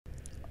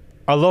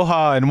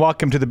Aloha and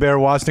welcome to the Bear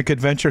Woznick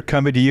Adventure,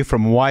 coming to you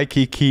from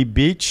Waikiki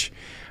Beach.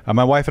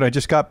 My wife and I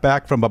just got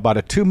back from about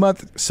a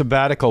 2-month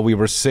sabbatical. We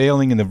were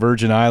sailing in the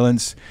Virgin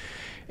Islands,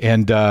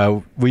 and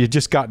we had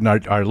just gotten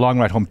our Long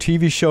Ride Home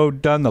TV show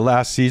done, the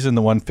last season,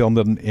 the one filmed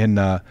in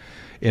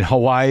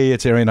Hawaii.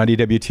 It's airing on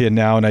EWTN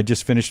now, and I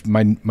just finished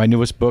my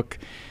newest book,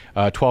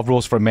 12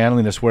 Rules for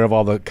Manliness, Where Have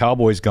All the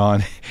Cowboys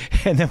Gone?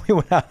 And then we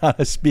went out on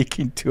a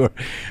speaking tour.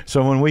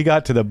 So when we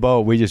got to the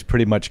boat, we just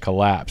pretty much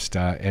collapsed,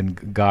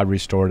 and God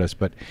restored us.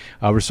 But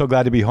we're so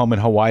glad to be home in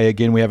Hawaii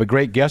again. We have a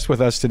great guest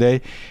with us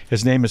today.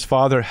 His name is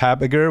Father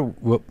Habiger.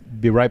 We'll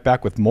be right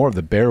back with more of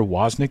the Bear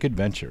Woznick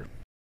Adventure.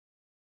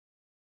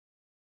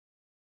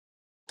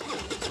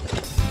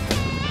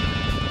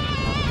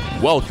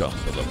 Welcome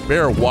to the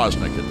Bear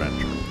Woznick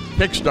Adventure.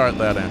 Kickstart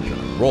that engine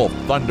and roll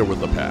thunder with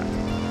the pack.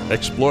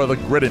 Explore the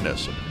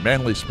grittiness of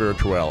manly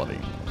spirituality.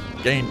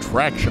 Gain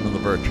traction in the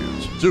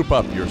virtues. Soup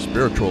up your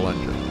spiritual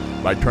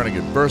engine by turning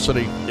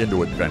adversity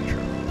into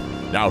adventure.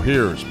 Now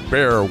here's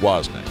Bear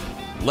Woznick.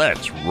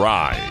 Let's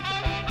ride.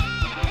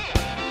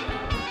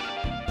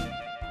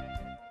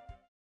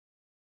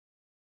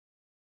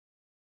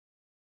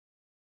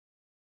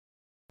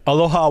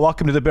 Aloha,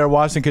 welcome to the Bear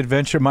Woznick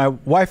Adventure. My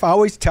wife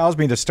always tells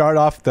me to start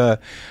off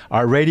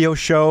our radio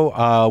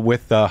show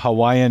with the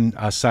Hawaiian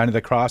sign of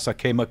the cross,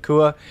 Ake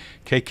Makua,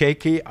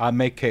 Kekeiki,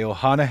 Ame Ke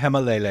Ohana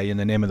Hemalele, in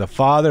the name of the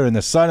Father, and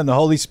the Son, and the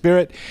Holy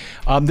Spirit.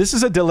 This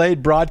is a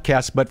delayed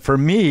broadcast, but for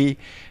me,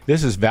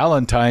 this is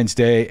Valentine's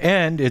Day,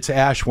 and it's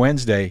Ash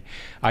Wednesday.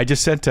 I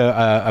just sent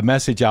a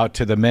message out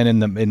to the men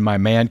in my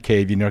man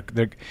cave. You know,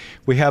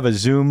 we have a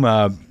Zoom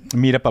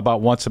meet up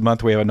about once a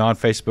month. We have a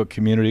non-Facebook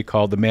community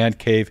called the Man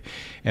Cave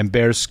and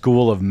Bear's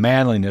School of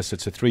Manliness.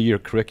 It's a 3-year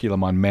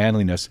curriculum on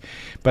manliness.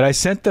 But I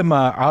sent them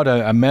out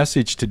a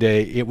message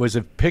today. It was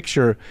a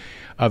picture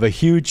of a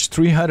huge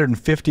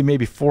 350,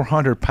 maybe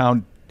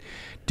 400-pound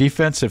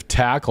defensive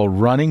tackle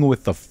running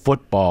with the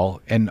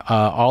football, and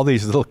all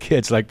these little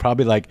kids,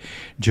 probably like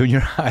junior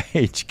high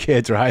age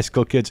kids or high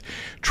school kids,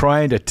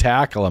 trying to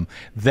tackle him.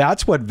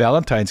 That's what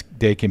Valentine's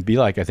Day can be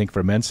like, I think,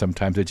 for men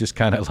sometimes. It's just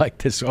kind of like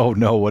this, oh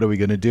no, what are we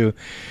going to do?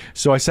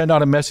 So I sent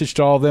out a message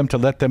to all of them to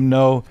let them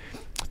know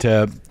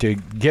to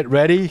get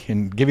ready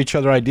and give each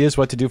other ideas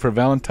what to do for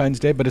Valentine's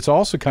Day. But it's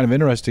also kind of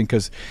interesting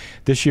because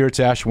this year it's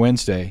Ash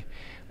Wednesday.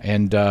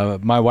 And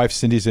my wife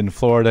Cindy's in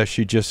Florida.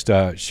 She just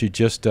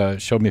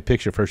showed me a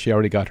picture of her. She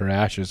already got her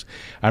ashes.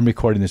 I'm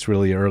recording this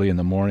really early in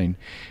the morning,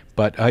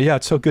 but yeah,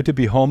 it's so good to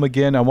be home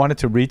again. I wanted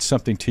to read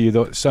something to you.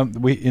 Though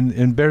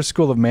in Bear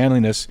School of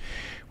Manliness,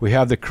 we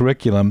have the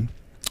curriculum,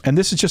 and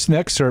this is just an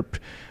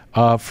excerpt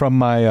from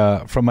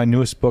my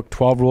newest book,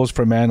 12 Rules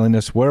for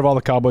Manliness. Where Have All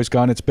the Cowboys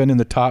Gone? It's been in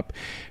the top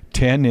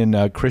 10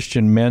 in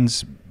Christian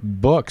men's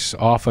books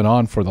off and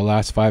on for the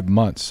last 5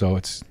 months. So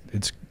it's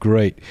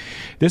great.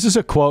 This is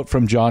a quote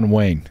from John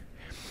Wayne.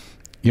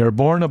 You're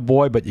born a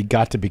boy, but you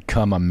got to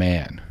become a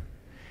man.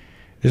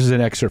 This is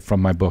an excerpt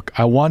from my book.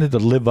 I wanted to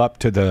live up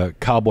to the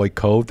cowboy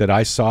code that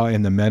I saw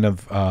in the men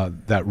of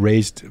that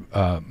raised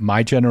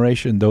my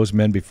generation, those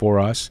men before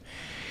us.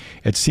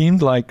 It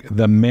seemed like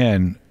the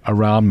men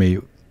around me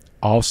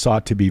all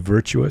sought to be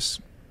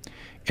virtuous,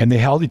 and they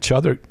held each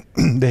other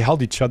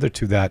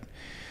to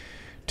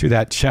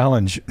that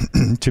challenge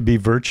to be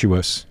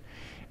virtuous.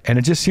 And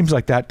it just seems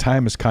like that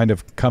time has kind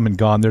of come and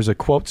gone. There's a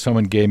quote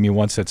someone gave me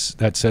once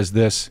that says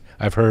this,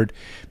 I've heard,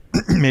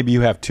 maybe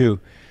you have too.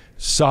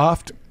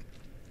 Soft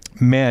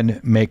men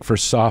make for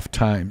soft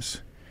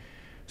times.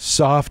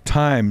 Soft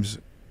times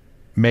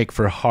make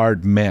for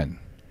hard men.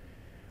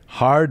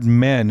 Hard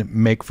men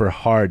make for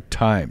hard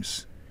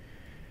times.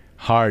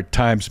 Hard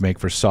times make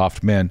for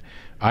soft men.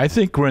 I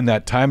think we're in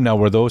that time now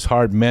where those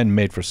hard men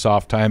made for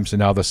soft times, and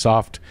now the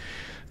soft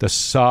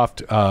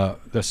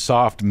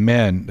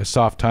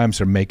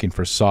times are making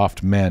for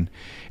soft men.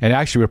 And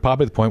actually, we're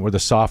probably at the point where the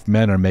soft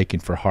men are making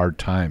for hard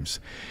times.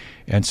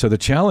 And so the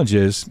challenge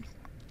is,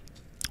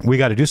 we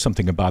got to do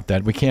something about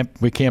that. We can't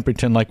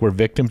pretend like we're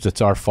victims.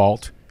 It's our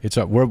fault.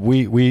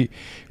 We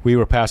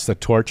were passed the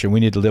torch, and we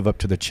need to live up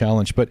to the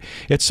challenge. But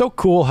it's so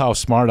cool how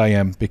smart I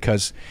am,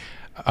 because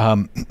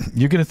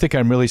you're going to think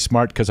I'm really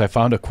smart because I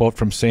found a quote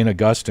from St.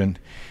 Augustine.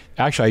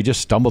 Actually, I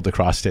just stumbled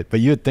across it, but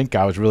you'd think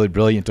I was really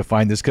brilliant to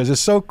find this because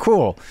it's so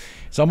cool.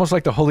 It's almost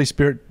like the Holy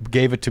Spirit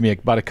gave it to me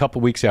about a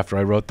couple weeks after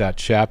I wrote that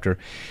chapter.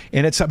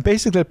 And it's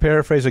basically a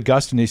paraphrase of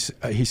Augustine.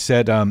 He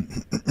said,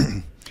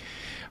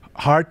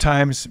 hard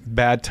times,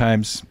 bad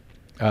times,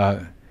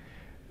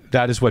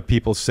 that is what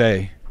people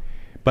say.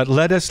 But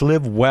let us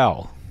live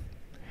well,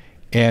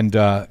 and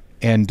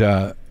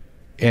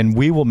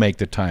we will make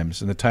the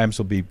times, and the times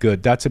will be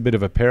good. That's a bit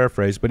of a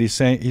paraphrase, but he's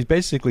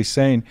basically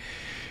saying,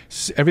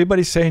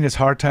 everybody's saying it's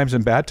hard times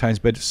and bad times,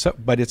 but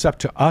it's up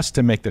to us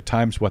to make the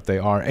times what they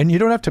are. And you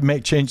don't have to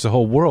change the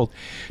whole world.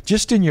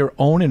 Just in your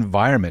own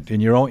environment,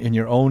 in your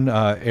own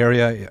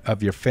area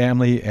of your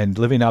family, and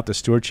living out the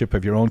stewardship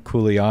of your own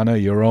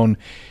kuleana, your own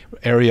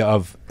area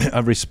of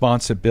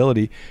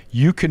responsibility,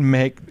 you can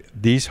make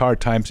these hard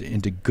times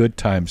into good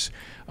times.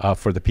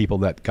 for the people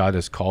that God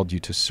has called you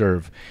to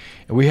serve.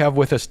 And we have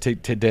with us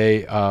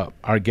today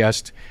our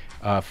guest,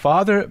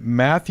 Father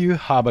Matthew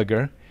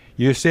Habiger.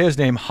 You say his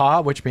name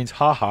Ha, which means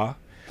ha-ha,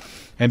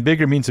 and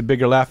bigger means a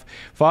bigger laugh.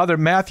 Father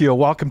Matthew,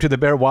 welcome to the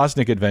Bear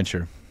Woznick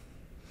Adventure.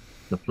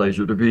 A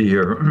pleasure to be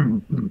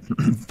here.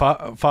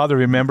 Father,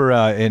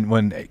 remember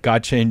when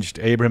God changed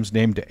Abraham's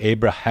name to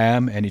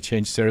Abraham and he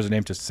changed Sarah's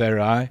name to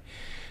Sarai?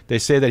 They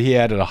say that he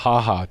added a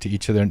ha-ha to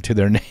each of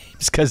their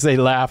names because they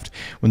laughed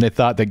when they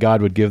thought that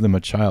God would give them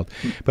a child.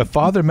 But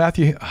Father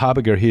Matthew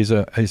Habiger, he's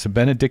a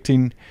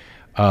Benedictine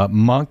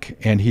monk,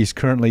 and he's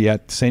currently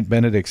at St.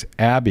 Benedict's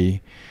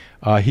Abbey.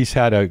 He's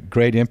had a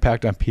great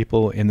impact on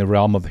people in the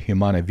realm of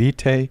Humanae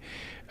Vitae,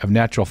 of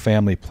natural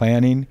family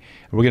planning.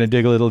 We're going to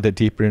dig a little bit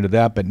deeper into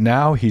that, but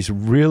now he's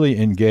really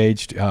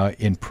engaged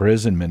in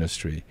prison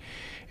ministry.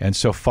 And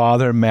so,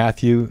 Father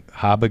Matthew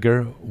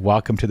Habiger,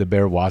 welcome to the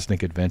Bear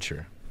Woznick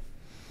Adventure.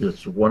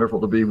 It's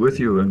wonderful to be with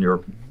you and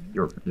your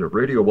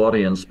radio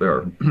audience,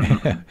 Bear.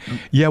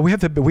 Yeah, we have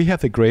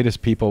the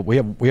greatest people. We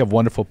have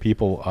wonderful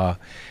people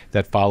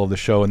that follow the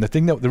show. And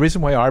the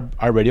reason why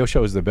our radio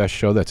show is the best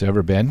show that's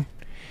ever been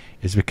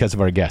is because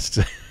of our guests.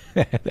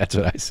 That's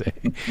what I say.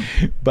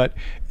 But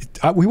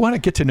we want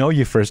to get to know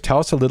you first. Tell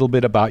us a little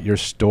bit about your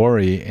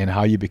story and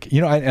how you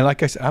became, and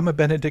like I said, I'm a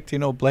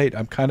Benedictine oblate.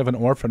 I'm kind of an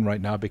orphan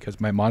right now because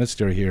my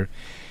monastery here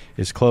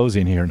is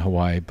closing here in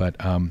Hawaii. But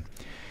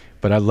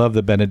I love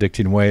the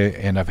Benedictine way,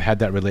 and I've had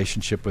that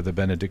relationship with the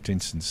Benedictine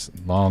since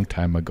a long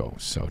time ago.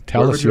 So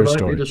tell us your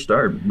story. Where would you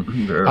like me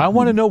to start? I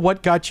want to know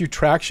what got you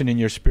traction in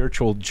your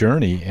spiritual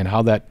journey and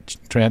how that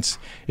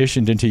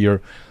transitioned into your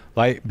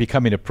life,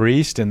 becoming a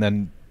priest, and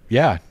then,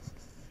 yeah.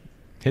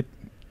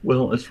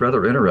 Well, it's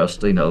rather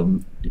interesting.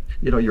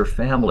 Your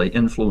family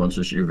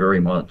influences you very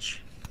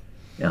much.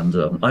 And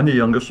I'm the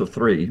youngest of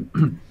three.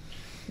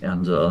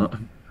 And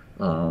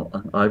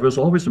I was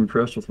always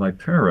impressed with my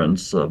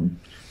parents.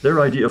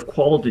 Their idea of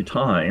quality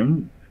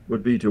time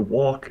would be to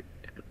walk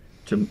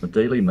to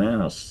daily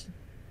mass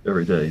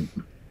every day.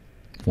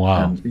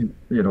 Wow. And,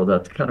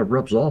 that kind of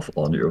rubs off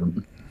on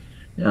you.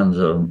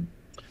 And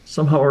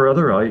somehow or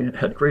other, I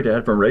had great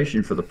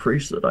admiration for the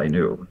priests that I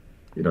knew.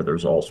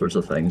 There's all sorts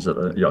of things that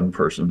a young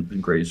person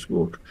in grade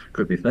school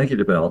could be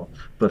thinking about.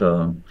 But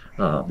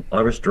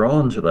I was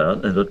drawn to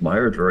that and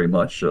admired very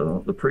much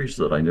the priests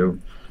that I knew.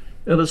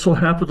 And it so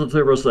happened that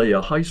there was a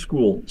high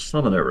school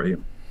seminary,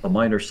 a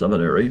minor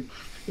seminary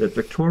at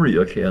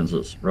Victoria,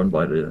 Kansas, run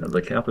by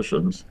the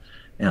Capuchins.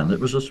 And it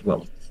was just,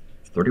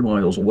 30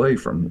 miles away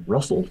from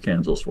Russell,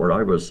 Kansas, where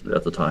I was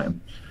at the time.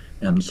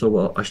 And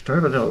so I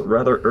started out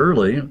rather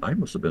early. I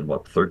must have been,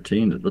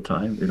 13 at the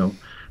time,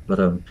 but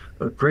a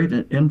great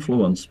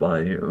influence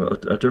by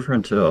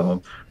different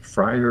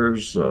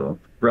friars,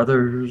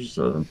 brothers,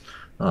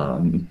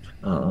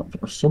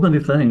 so many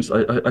things.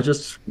 I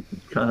just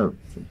kind of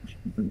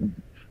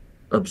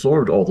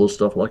absorbed all this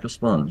stuff like a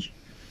sponge.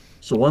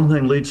 So one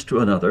thing leads to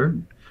another,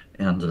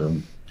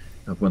 and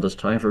when it's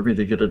time for me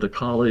to get into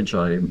college,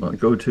 I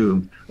go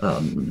to,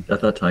 at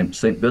that time,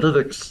 St.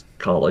 Benedict's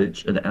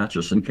College in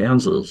Atchison,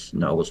 Kansas.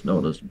 Now it's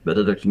known as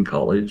Benedictine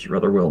College,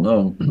 rather well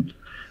known.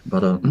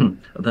 But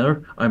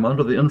there, I'm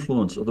under the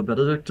influence of the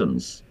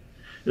Benedictines.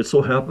 It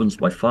so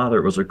happens my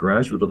father was a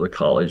graduate of the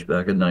college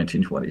back in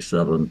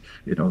 1927,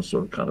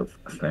 so kind of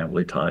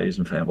family ties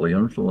and family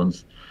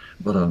influence.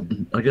 But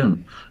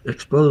again,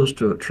 exposed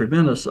to a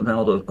tremendous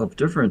amount of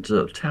different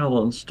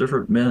talents,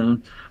 different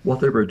men, what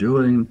they were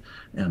doing,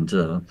 and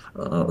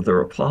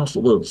their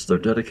apostolates, their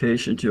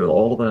dedication to it,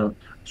 all of that.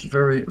 It's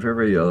very,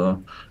 very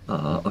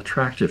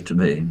attractive to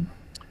me.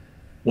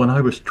 When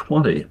I was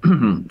 20,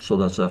 so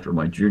that's after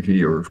my junior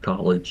year of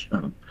college,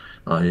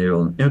 I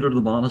entered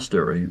the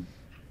monastery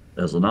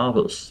as a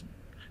novice.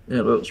 And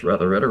it was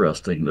rather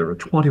interesting. There were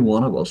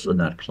 21 of us in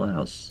that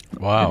class.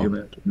 Wow. Can you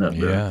imagine that?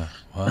 Yeah.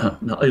 Wow.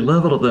 Now,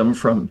 11 of them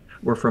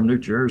were from New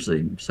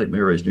Jersey, St.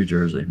 Mary's, New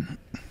Jersey.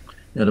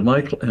 And in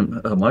my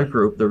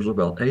group, there was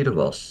about 8 of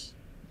us,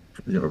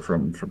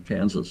 from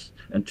Kansas,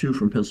 and 2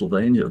 from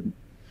Pennsylvania.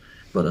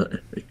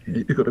 But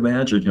you could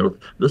imagine,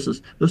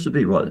 this would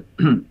be what,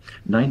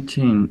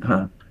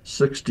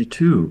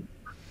 1962,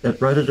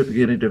 right at the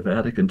beginning of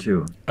Vatican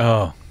II.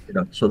 Oh.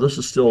 So this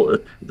is still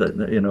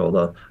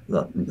the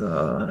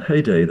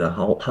heyday, the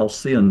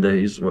halcyon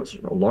days, with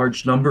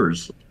large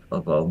numbers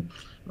of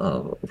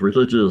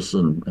religious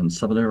and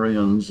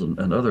seminarians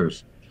and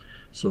others.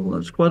 So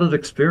it's quite an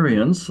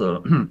experience.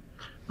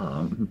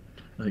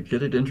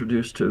 Getting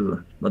introduced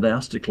to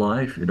monastic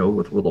life,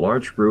 with a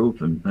large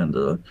group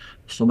and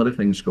so many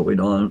things going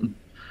on.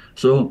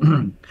 So,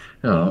 in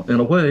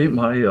a way,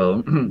 my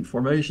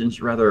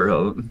formation's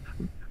rather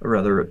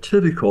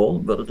typical,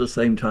 but at the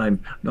same time,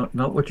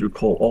 not what you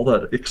call all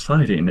that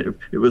exciting.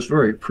 It was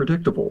very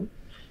predictable.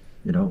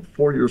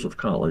 4 years of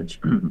college,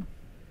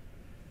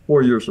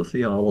 4 years of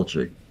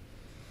theology.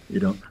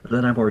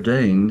 Then I'm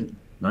ordained,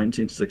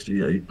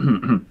 1968.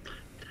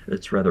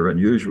 It's rather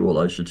unusual,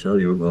 I should tell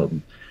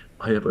you.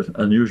 I have an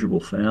unusual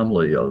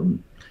family.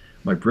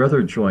 My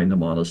brother joined the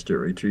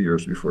monastery 2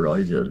 years before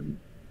I did.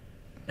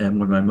 And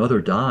when my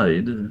mother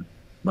died,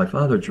 my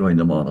father joined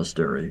the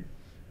monastery.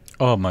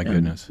 Oh my And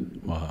goodness!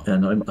 Wow.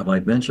 and I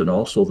might mention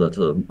also that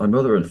my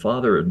mother and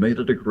father had made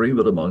an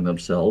agreement among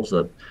themselves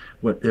that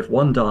if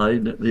one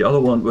died, the other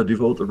one would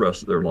devote the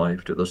rest of their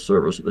life to the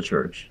service of the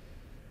church.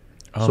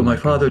 Oh So my my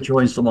father goodness.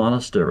 joins the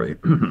monastery.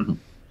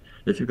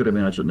 If you could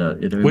imagine that,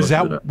 he Was must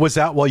have been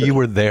that while you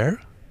were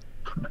there?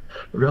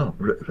 yeah.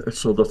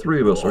 So the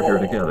three of us are here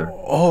together.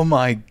 Oh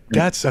my,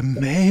 that's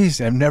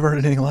amazing. I've never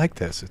heard anything like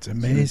this. It's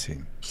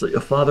amazing. So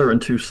a father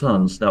and two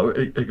sons. Now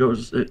it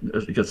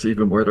gets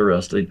even more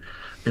interesting.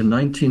 In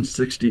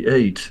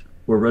 1968,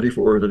 we're ready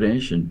for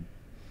ordination.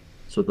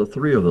 So the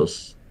three of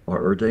us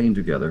are ordained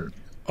together.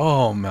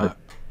 Oh my,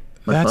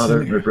 My that's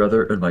father, my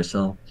brother, and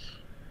myself.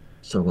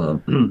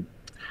 So,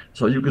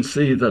 so you can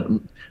see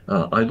that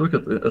I look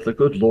at the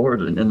good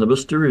Lord and the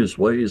mysterious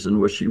ways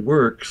in which He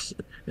works,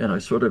 and I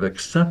sort of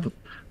accept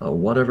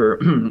whatever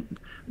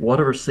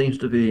whatever seems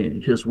to be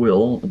His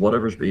will,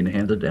 whatever's being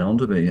handed down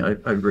to me. I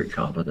have great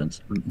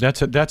confidence.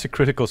 that's a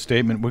critical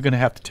statement. We're going to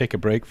have to take a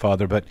break,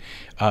 Father. But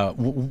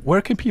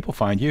where can people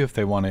find you if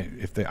they want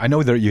to? I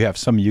know that you have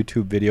some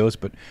YouTube videos,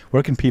 but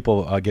where can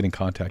people get in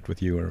contact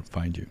with you or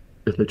find you?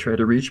 If they try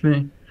to reach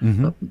me,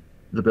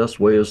 the best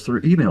way is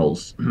through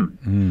emails.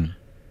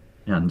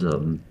 And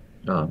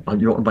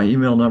you want my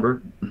email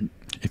number?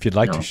 If you'd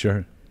like No. to,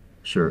 sure.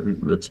 Sure.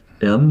 It's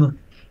M,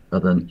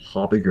 and then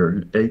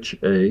Habiger,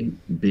 Habiger,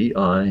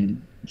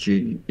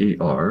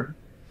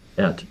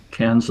 at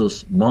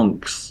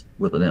KansasMonks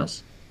with an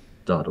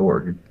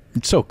S.org.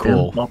 It's so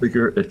cool. And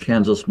Habiger at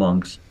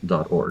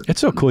KansasMonks.org.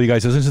 It's so cool, you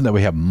guys. Isn't that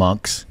we have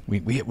monks?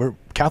 We're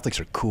Catholics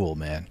are cool,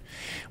 man.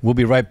 We'll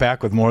be right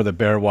back with more of the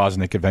Bear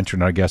Woznick Adventure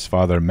and our guest,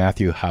 Father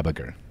Matthew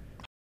Habiger.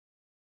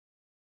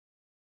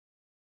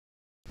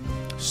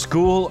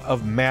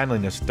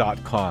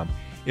 SchoolofManliness.com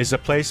is a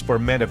place for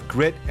men of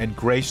grit and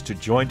grace to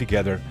join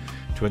together,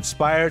 to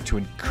inspire, to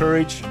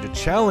encourage, and to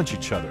challenge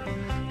each other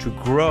to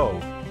grow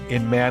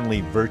in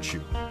manly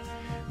virtue.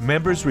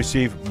 Members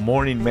receive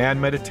morning man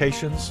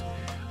meditations,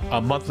 a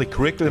monthly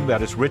curriculum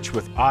that is rich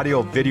with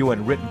audio, video,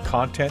 and written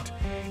content,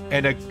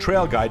 and a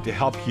trail guide to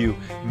help you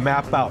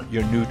map out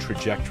your new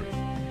trajectory.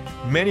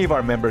 Many of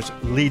our members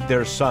lead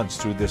their sons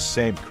through this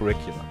same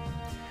curriculum.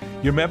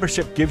 Your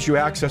membership gives you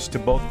access to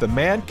both the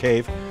Man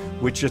Cave,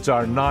 which is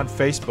our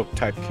non-Facebook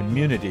type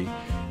community,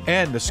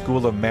 and the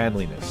School of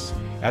Manliness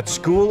at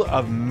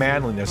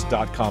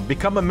schoolofmanliness.com.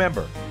 Become a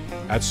member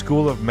at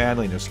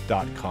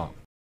schoolofmanliness.com.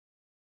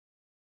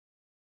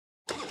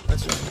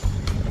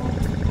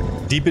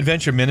 Deep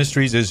Adventure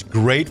Ministries is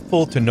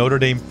grateful to Notre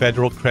Dame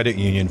Federal Credit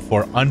Union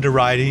for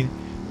underwriting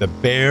the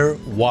Bear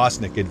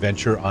Woznick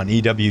Adventure on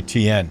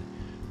EWTN.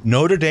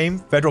 Notre Dame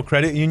Federal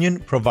Credit Union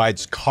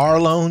provides car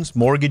loans,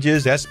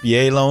 mortgages,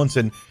 SBA loans,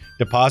 and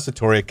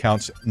depository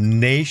accounts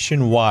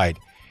nationwide,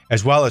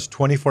 as well as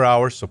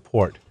 24-hour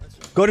support.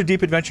 Go to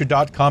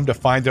deepadventure.com to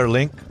find their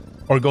link,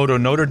 or go to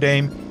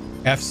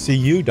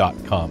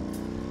NotreDameFCU.com.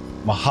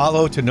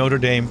 Mahalo to Notre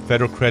Dame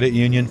Federal Credit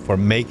Union for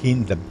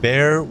making the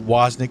Bear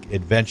Woznick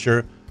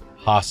Adventure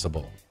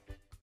possible.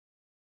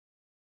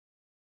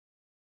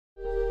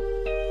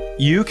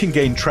 You can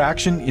gain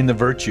traction in the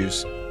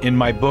virtues in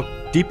my book,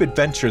 Deep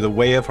Adventure, The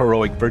Way of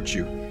Heroic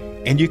Virtue.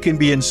 And you can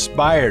be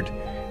inspired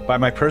by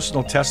my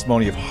personal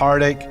testimony of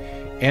heartache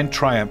and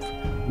triumph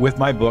with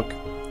my book,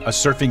 A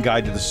Surfing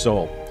Guide to the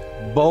Soul.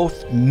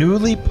 Both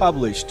newly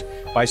published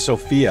by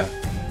Sophia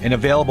and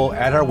available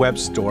at our web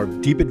store,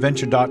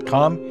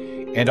 deepadventure.com,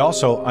 and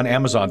also on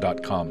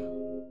Amazon.com.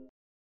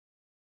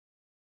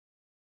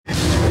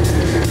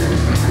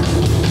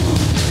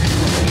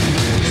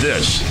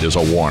 This is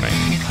a warning.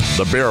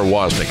 The Bear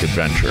Woznick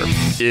Adventure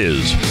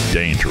is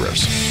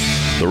dangerous.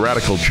 The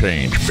radical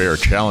change Bear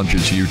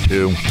challenges you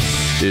to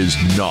is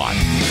not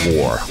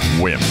for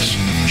wimps.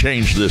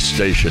 Change this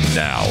station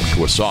now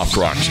to a soft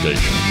rock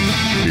station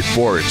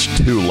before it's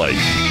too late.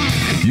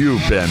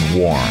 You've been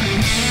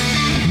warned.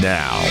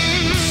 Now,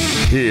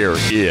 here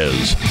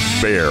is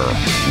Bear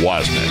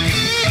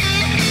Woznick.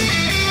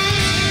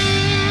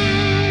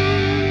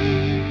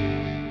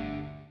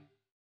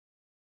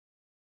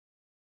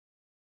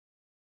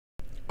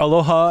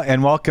 Aloha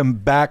and welcome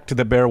back to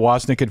the Bear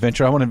Woznick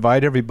Adventure. I want to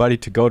invite everybody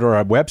to go to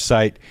our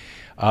website,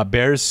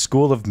 Bear's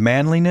School of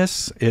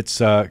Manliness. It's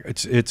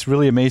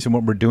really amazing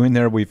what we're doing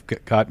there. We've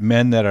got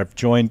men that have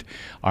joined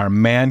our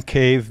Man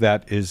Cave,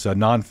 that is a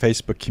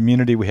non-Facebook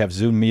community. We have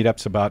Zoom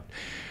meetups about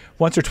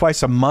once or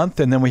twice a month,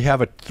 and then we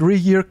have a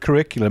 3-year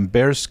curriculum,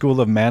 Bear's School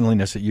of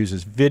Manliness. It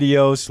uses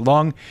videos,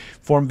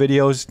 long-form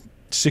videos,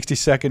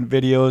 60-second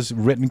videos,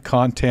 written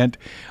content,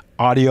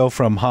 audio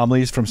from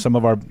homilies from some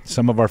of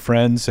our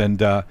friends, and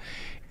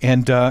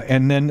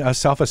then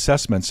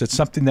self-assessments. It's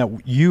something that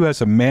you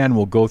as a man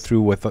will go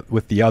through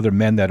with the other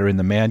men that are in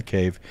the Man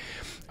Cave.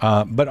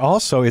 But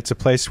also it's a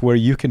place where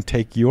you can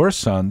take your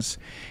sons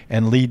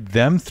and lead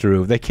them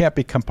through. They can't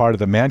become part of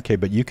the Man Cave,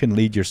 but you can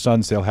lead your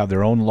sons. They'll have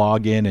their own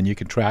login, and you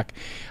can track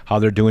how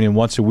they're doing. And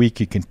once a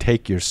week, you can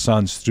take your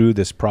sons through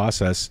this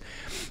process.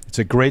 It's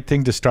a great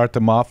thing to start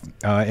them off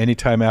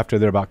anytime after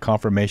they're about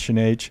confirmation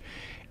age.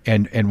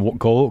 and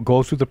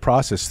go through the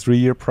process,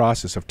 3-year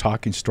process of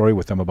talking story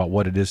with them about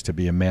what it is to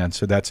be a man.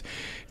 So that's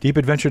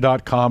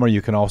deepadventure.com, or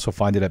you can also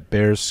find it at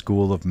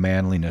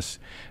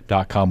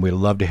bearschoolofmanliness.com. We'd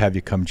love to have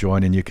you come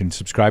join, and you can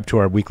subscribe to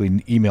our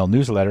weekly email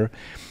newsletter.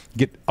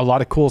 Get a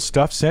lot of cool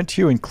stuff sent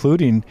to you,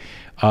 including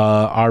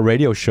our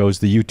radio shows,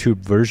 the YouTube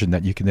version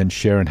that you can then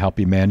share and help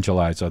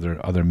evangelize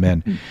other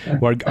men.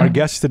 Well, our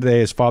guest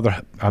today is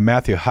Father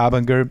Matthew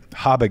Habiger.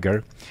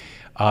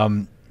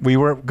 We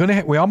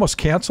almost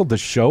canceled the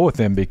show with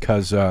him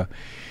because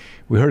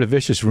we heard a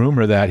vicious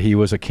rumor that he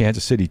was a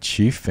Kansas City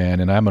Chief fan,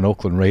 and I'm an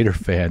Oakland Raider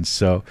fan.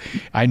 So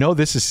I know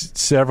this is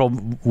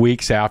several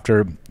weeks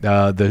after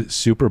the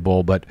Super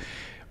Bowl, but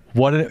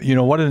what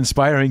an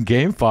inspiring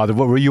game, Father.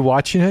 What, were you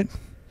watching it?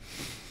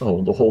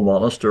 Oh, the whole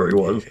monastery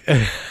was.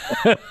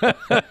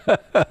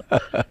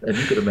 And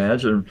you could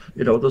imagine,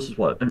 this is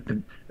what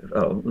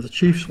the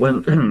Chiefs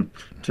went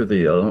to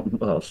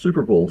the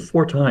Super Bowl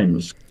 4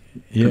 times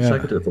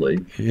consecutively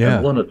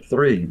and won it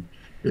 3.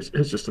 It's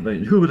just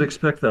amazing. Who would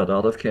expect that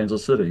out of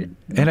Kansas City?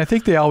 And I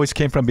think they always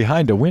came from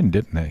behind to win,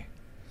 didn't they?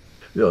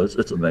 Yeah,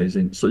 it's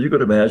amazing. So you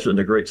could imagine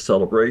the great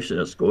celebration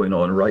that's going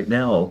on right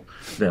now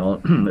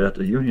down at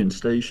the Union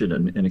Station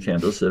in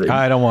Kansas City.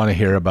 I don't want to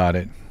hear about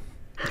it.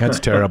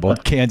 That's terrible.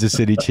 Kansas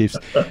City Chiefs.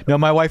 No,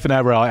 my wife and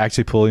I were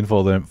actually pulling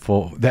for them.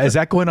 Is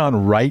that going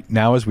on right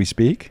now as we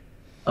speak?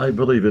 I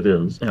believe it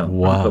is. Yeah.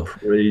 Wow. A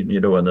parade,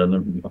 and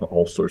then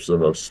all sorts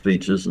of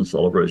speeches and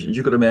celebrations.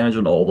 You could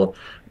imagine all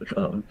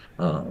the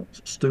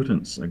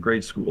students,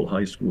 grade school,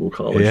 high school,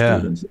 college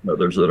students, and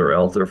others that are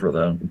out there for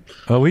that.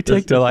 Well, we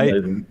take delight.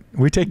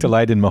 We take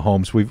delight in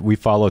Mahomes. We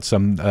followed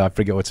some. I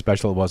forget what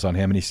special it was on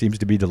him, and he seems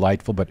to be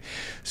delightful, but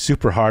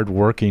super hard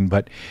working.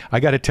 But I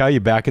got to tell you,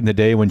 back in the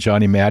day when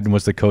Johnny Madden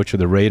was the coach of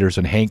the Raiders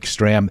and Hank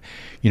Stram,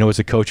 was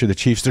the coach of the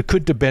Chiefs, there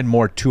couldn't have been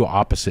more two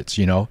opposites.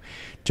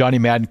 Johnny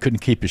Madden couldn't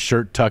keep his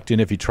shirt tucked in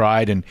if he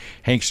tried, and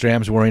Hank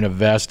Stram's wearing a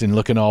vest and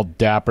looking all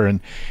dapper, and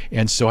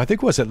so I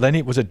think was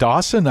it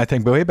Dawson? I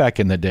think way back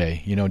in the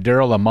day,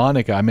 Daryl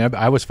LaMonica. I mean,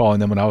 I was following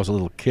them when I was a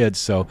little kid,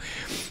 so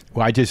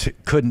I just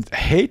couldn't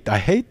hate. I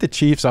hate the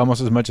Chiefs almost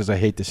as much as I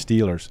hate the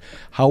Steelers.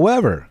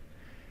 However,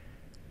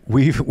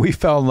 we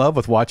fell in love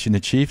with watching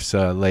the Chiefs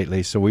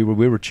lately, so we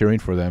were cheering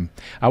for them.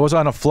 I was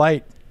on a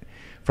flight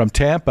from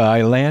Tampa.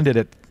 I landed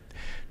at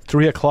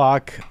 3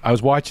 o'clock. I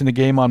was watching the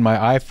game on my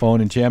iPhone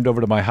and jammed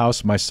over to my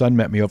house. My son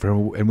met me over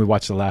and we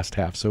watched the last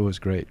half, so it was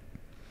great.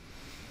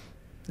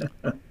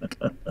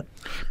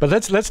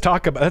 But let's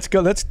talk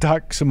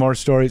some more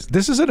stories.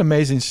 This is an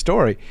amazing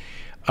story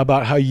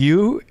about how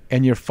you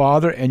and your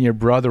father and your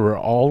brother were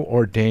all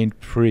ordained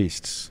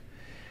priests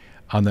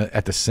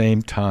at the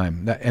same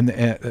time.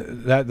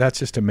 That's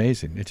just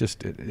amazing.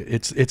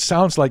 It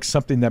sounds like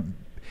something that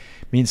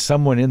means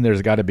someone in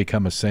there's got to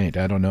become a saint.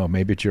 I don't know.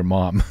 Maybe it's your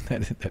mom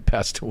that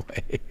passed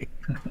away.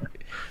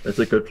 That's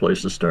a good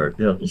place to start.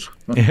 Yes.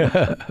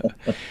 Yeah.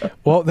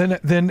 Well, then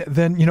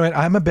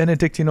I'm a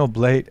Benedictine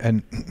oblate,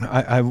 and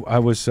I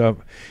was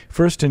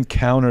first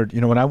encountered.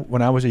 When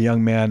I was a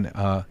young man,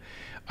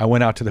 I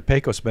went out to the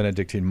Pecos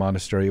Benedictine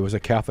Monastery. It was a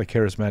Catholic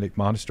charismatic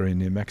monastery in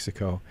New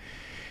Mexico,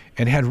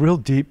 and had real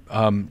deep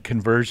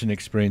conversion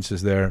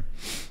experiences there.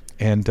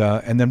 And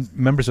then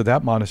members of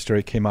that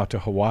monastery came out to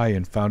Hawaii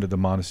and founded the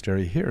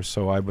monastery here.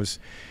 So I was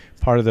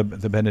part of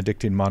the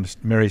Benedictine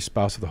Mary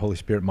Spouse of the Holy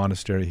Spirit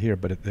monastery here.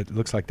 But it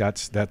looks like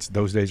that's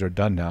those days are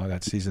done now.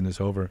 That season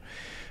is over.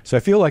 So I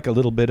feel like a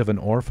little bit of an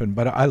orphan.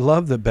 But I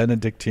love the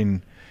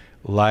Benedictine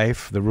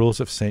life, the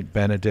rules of Saint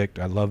Benedict.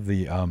 I love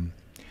the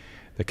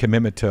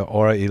commitment to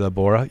ora e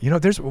labora.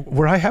 There's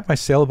where I have my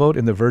sailboat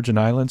in the Virgin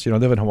Islands. I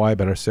live in Hawaii,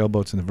 but our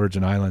sailboat's in the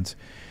Virgin Islands.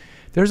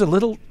 There's a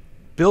little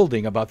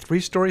building about 3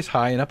 stories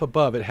high, and up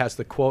above it has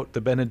the quote, the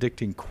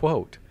Benedictine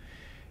quote.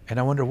 And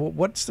I wonder,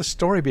 what's the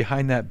story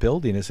behind that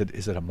building? Is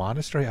it a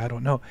monastery? I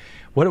don't know.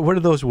 What do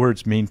those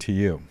words mean to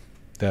you?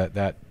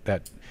 That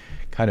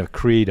kind of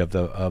creed of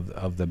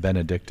the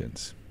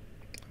Benedictines,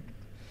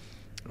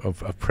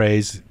 of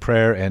praise,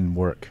 prayer, and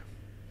work.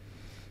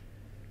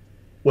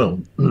 Well,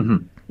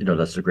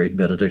 that's a great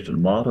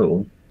Benedictine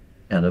motto,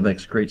 and it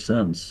makes great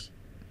sense.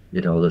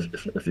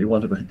 If you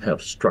want to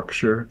have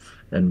structure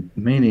and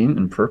meaning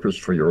and purpose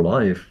for your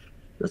life,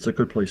 that's a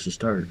good place to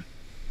start.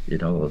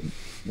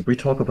 We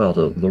talk about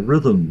the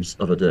rhythms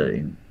of a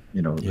day,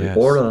 the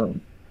ora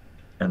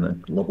and the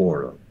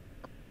labora.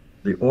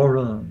 The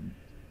ora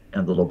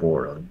and the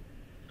labora,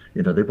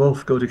 they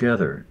both go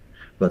together,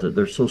 but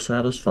they're so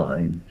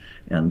satisfying.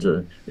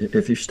 And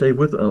if you stay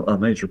with a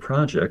major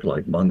project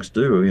like monks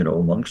do,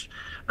 monks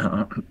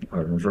are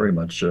very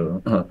much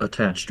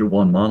attached to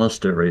one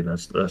monastery.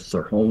 That's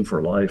their home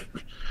for life.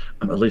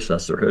 At least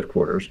that's their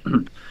headquarters.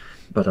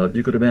 But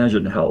you could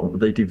imagine how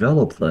they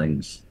develop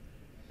things.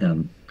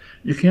 And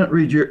you can't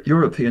read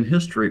European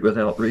history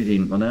without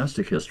reading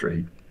monastic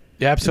history.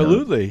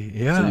 Absolutely,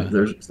 yeah.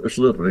 So there's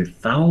literally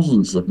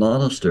thousands of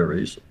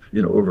monasteries,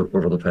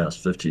 over the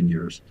past 15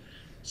 years.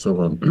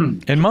 So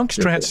and monks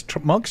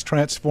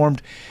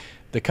transformed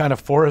the kind of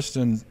forest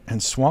and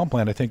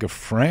swampland, I think, of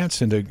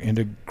France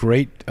into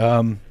great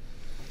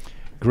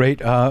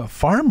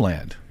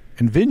farmland.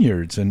 and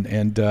vineyards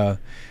and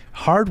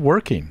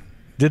hardworking.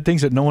 Did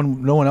things that no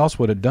one else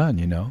would have done,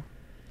 you know.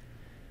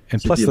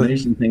 And See, plus, the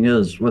amazing thing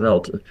is,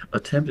 without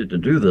attempting to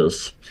do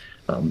this,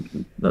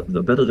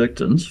 the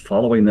Benedictines,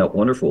 following that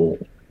wonderful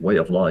way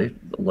of life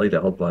laid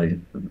out by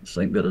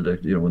Saint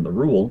Benedict, you know, in the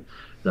rule,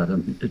 that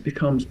it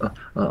becomes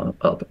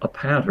a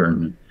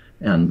pattern,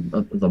 and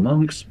the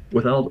monks,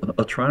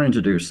 without trying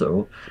to do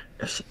so,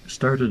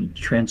 started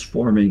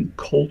transforming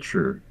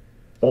culture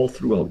all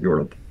throughout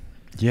Europe.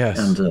 yes,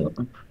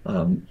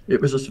 And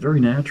it was just very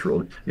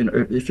natural. You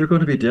know, if you're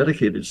going to be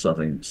dedicated to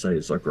something, say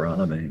it's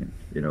agronomy,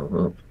 you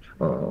know,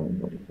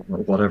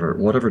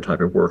 whatever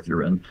type of work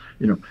you're in,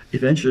 you know,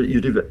 eventually you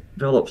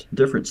develop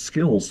different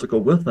skills to go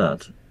with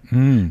that,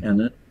 and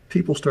then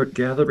people start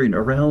gathering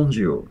around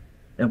you,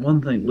 and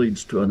one thing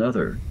leads to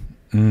another.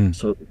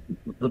 So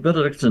the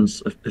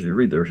Benedictines, if you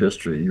read their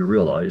history, you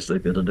realize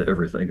they've been into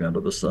everything under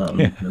the sun.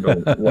 You know,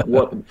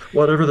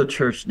 whatever the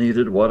church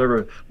needed,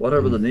 whatever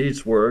the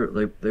needs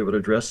were, they would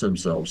address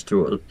themselves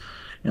to it.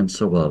 And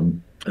so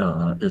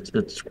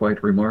it's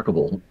quite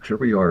remarkable. Here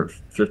we are,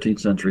 15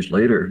 centuries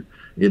later,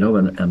 you know,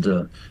 and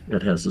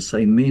it has the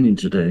same meaning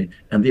today.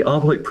 And the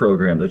oblate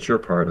program that you're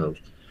part of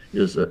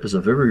is a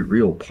very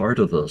real part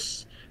of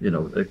this. You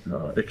know,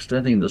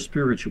 extending the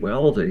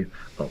spirituality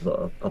of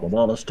the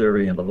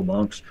monastery and of the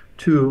monks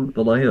to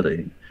the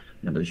laity.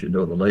 And as you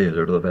know, the laity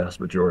are the vast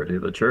majority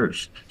of the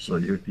church. So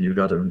you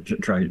got to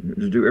try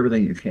to do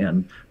everything you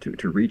can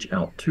to reach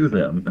out to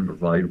them and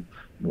provide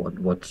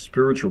what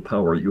spiritual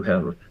power you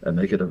have and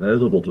make it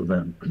available to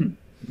them.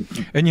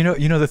 And you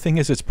know, the thing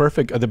is, it's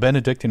perfect. The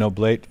Benedictine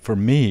oblate for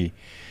me,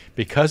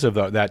 because of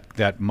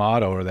that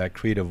motto or that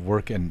creed of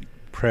work and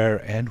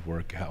prayer and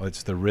work, how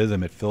it's the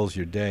rhythm, it fills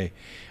your day.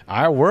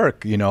 I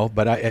work, you know,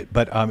 but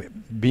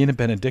being a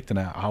Benedictine,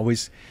 I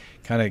always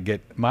kind of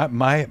get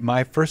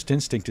my first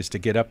instinct is to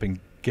get up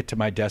and get to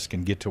my desk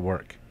and get to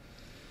work.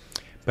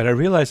 But I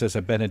realize as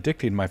a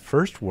Benedictine, my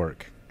first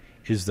work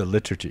is the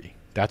liturgy.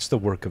 That's the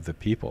work of the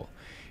people,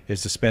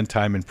 is to spend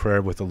time in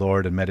prayer with the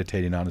Lord and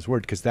meditating on His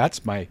Word, because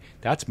that's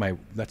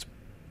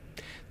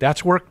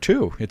work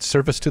too. It's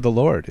service to the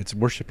Lord. It's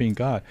worshiping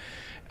God.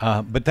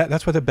 But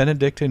that's why the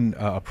Benedictine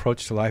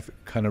approach to life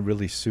kind of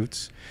really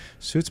suits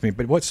me.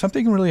 But what's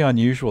something really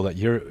unusual that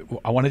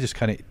I want to just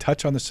kind of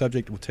touch on the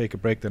subject. We'll take a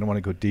break. Then I want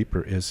to go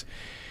deeper. Is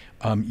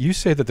you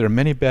say that there are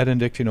many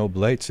Benedictine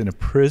oblates in a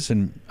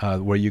prison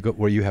where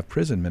you have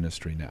prison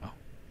ministry now.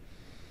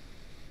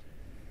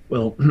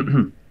 Well,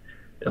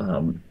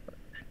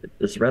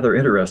 it's rather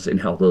interesting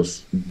how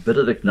this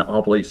Benedictine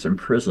oblates in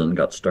prison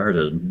got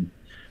started.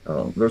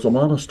 There's a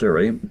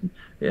monastery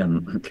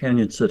in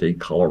Canyon City,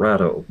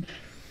 Colorado.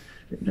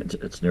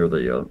 It's near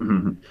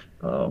the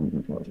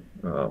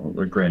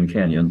Grand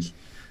Canyons.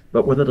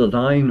 But within a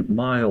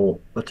 10-mile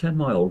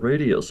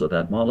radius of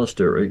that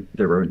monastery,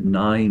 there were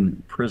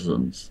 9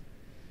 prisons.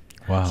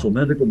 Wow. So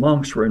many of the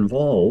monks were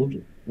involved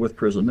with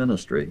prison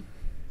ministry.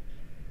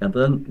 And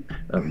then,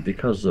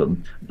 because the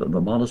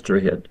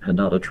monastery had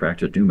not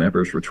attracted new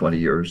members for 20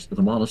 years,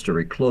 the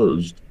monastery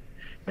closed,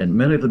 and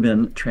many of the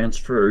men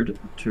transferred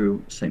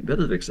to St.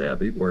 Benedict's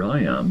Abbey, where I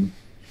am.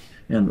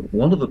 And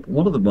one of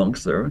the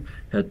monks there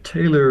had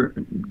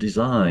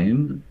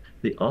designed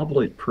the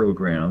oblate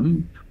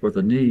program for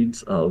the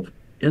needs of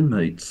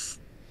inmates.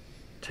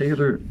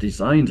 Taylor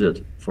designed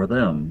it for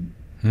them,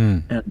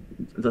 and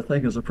the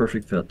thing is a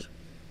perfect fit,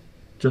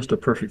 just a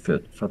perfect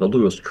fit. Father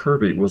Louis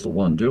Kirby was the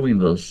one doing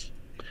this,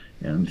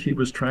 and he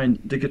was trying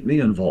to get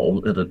me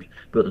involved in it.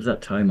 But at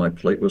that time, my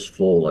plate was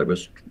full. I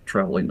was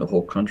traveling the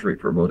whole country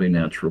promoting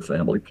natural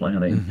family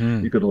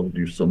planning. You could only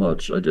do so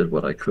much. I did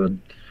what I could.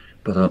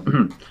 But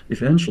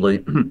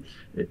eventually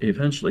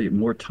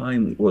more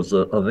time was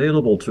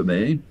available to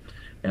me,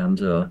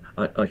 and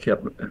I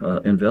kept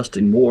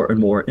investing more and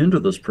more into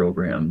this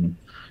program.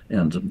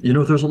 And, you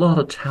know, there's a lot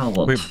of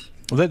talent.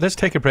 Let's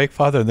take a break,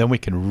 Father, and then we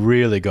can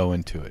really go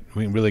into it.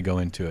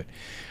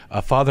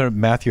 Father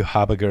Matthew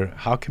Habiger,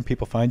 how can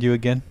people find you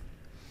again?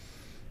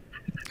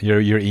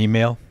 Your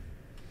email?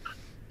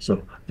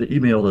 So the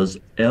email is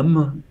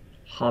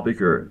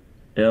mhabiger,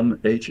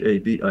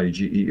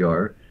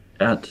 MHABIGER,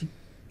 at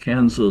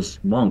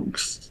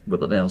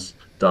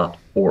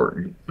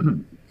kansasmonks.org.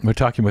 We're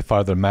talking with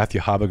Father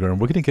Matthew Habiger, and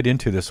we're going to get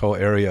into this whole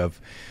area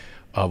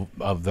of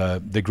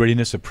the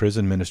grittiness of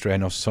prison ministry. I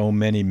know so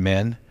many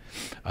men,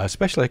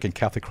 especially like in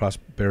Catholic Cross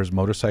Bears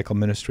motorcycle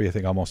ministry. I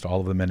think almost all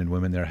of the men and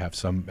women there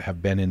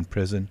have been in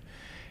prison,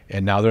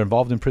 and now they're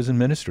involved in prison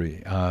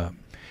ministry.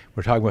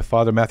 We're talking with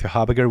Father Matthew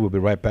Habiger. We'll be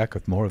right back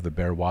with more of the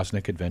Bear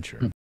Woznick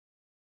Adventure.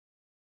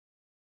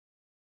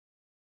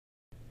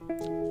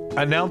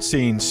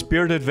 Announcing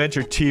Spirit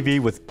Adventure TV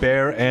with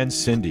Bear and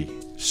Cindy.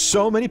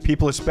 So many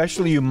people,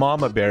 especially you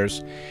mama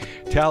bears,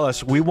 tell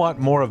us we want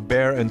more of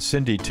Bear and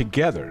Cindy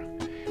together.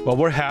 Well,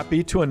 we're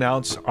happy to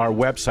announce our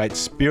website,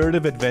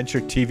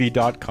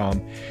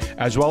 spiritofadventuretv.com,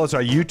 as well as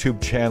our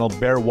YouTube channel,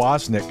 Bear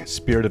Woznick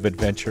Spirit of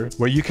Adventure,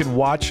 where you can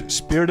watch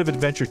Spirit of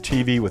Adventure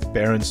TV with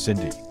Bear and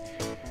Cindy.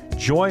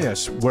 Join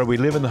us where we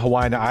live in the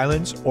Hawaiian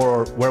Islands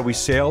or where we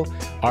sail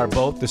our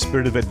boat, the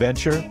Spirit of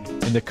Adventure,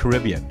 in the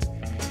Caribbean.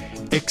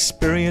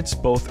 Experience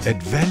both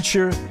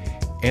adventure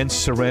and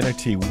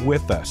serenity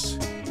with us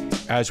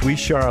as we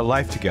share our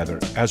life together,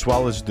 as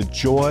well as the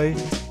joy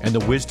and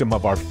the wisdom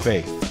of our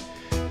faith.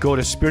 Go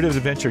to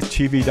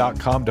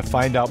spiritofadventuretv.com to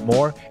find out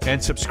more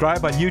and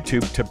subscribe on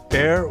YouTube to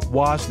Bear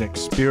Woznick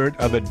Spirit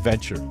of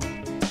Adventure.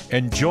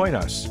 And join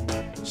us,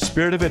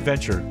 Spirit of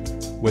Adventure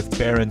with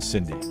Bear and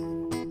Cindy.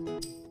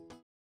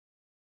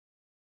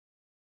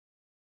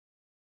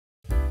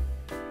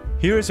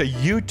 Here is a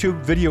YouTube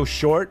video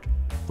short,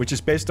 which is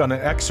based on an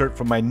excerpt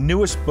from my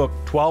newest book,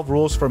 12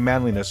 Rules for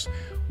Manliness,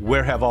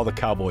 Where Have All the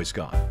Cowboys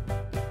Gone?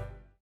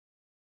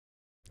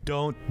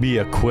 Don't be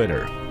a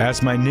quitter.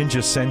 As my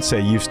ninja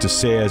sensei used to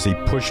say as he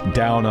pushed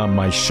down on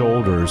my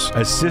shoulders,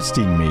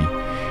 assisting me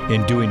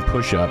in doing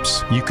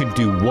push-ups, you can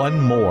do one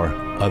more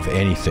of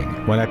anything.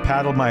 When I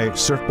paddled my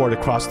surfboard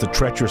across the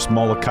treacherous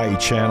Molokai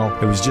Channel,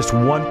 it was just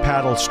one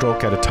paddle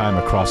stroke at a time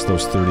across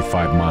those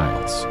 35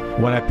 miles.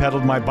 When I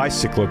pedaled my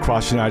bicycle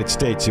across the United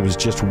States, it was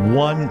just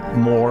one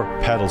more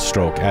pedal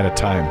stroke at a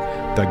time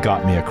that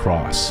got me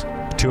across.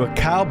 To a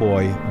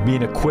cowboy,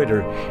 being a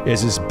quitter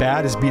is as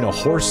bad as being a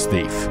horse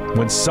thief.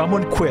 When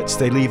someone quits,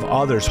 they leave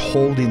others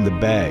holding the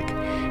bag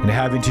and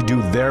having to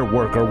do their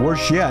work, or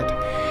worse yet,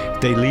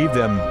 they leave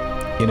them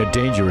in a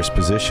dangerous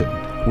position.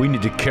 We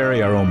need to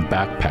carry our own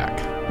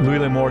backpack. Louis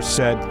L'Amour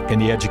said in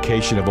The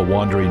Education of a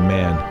Wandering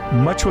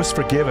Man, much was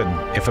forgiven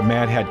if a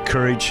man had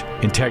courage,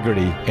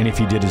 integrity, and if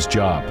he did his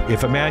job.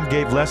 If a man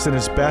gave less than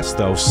his best,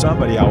 though,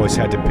 somebody always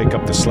had to pick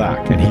up the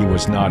slack, and he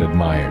was not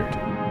admired.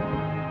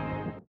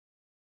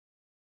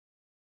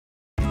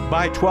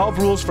 Buy 12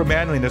 Rules for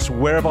Manliness,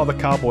 Where Have All the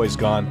Cowboys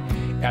Gone?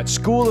 At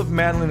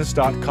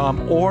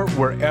schoolofmanliness.com or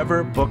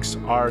wherever books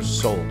are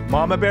sold.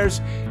 Mama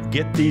Bears,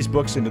 get these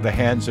books into the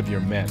hands of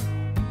your men.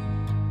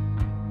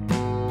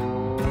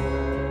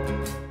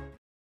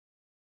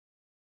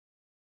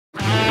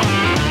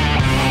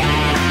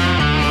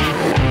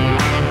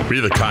 Be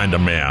the kind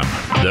of man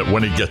that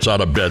when he gets out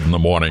of bed in the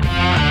morning,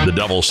 the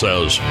devil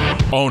says,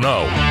 "Oh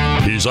no,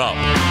 he's up."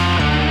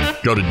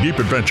 Go to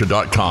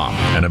deepadventure.com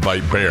and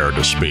invite Bear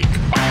to speak.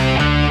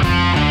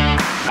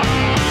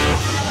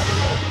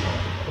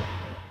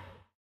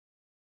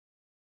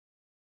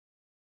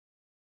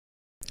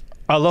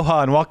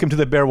 Aloha and welcome to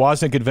the Bear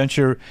Woznick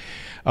Adventure.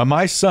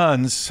 My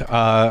sons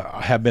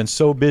have been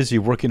so busy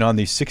working on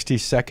these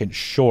 60-second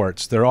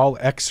shorts. They're all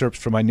excerpts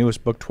from my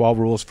newest book, 12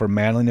 Rules for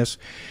Manliness.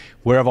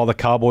 Where Have All the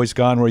Cowboys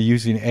Gone? We're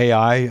using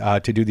AI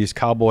to do these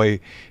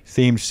cowboy-themed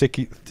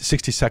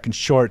 60-second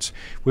shorts.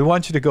 We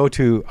want you to go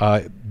to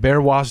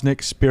Bear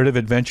Woznick Spirit of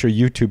Adventure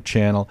YouTube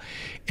channel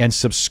and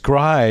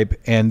subscribe,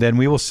 and then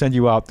we will send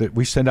you out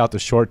we send out the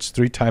shorts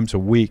 3 times a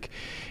week.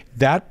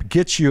 That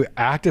gets you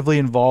actively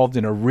involved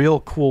in a real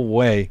cool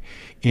way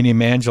in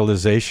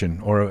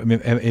evangelization or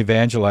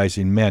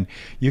evangelizing men.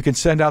 You can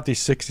send out these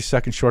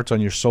 60-second shorts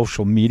on your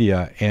social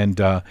media, and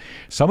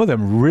some of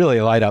them really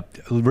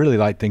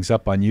light things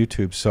up on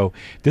YouTube. So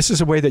this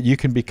is a way that you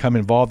can become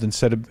involved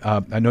instead of,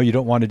 I know you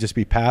don't want to just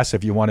be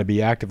passive, you want to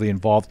be actively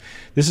involved.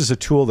 This is a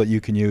tool that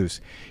you can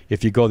use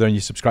if you go there and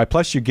you subscribe.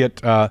 Plus you get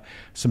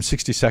some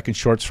 60-second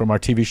shorts from our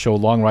TV show,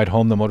 Long Ride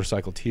Home, the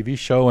motorcycle TV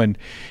show, and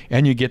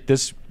you get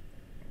this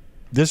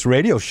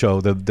radio show,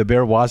 the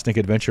Bear Woznick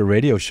Adventure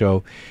radio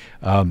show,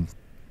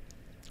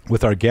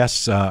 with our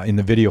guests in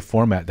the video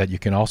format that you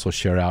can also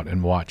share out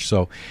and watch.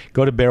 So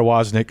go to Bear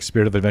Woznick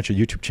Spirit of Adventure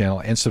YouTube channel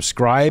and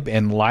subscribe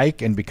and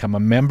like and become a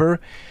member.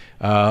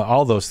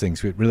 All those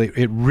things. It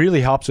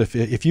really helps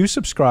if you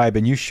subscribe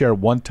and you share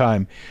one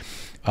time.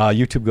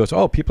 YouTube goes,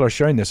 oh, people are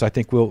sharing this. I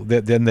think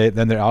then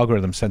their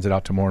algorithm sends it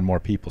out to more and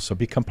more people. So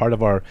become part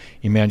of our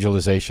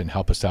evangelization.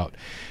 Help us out.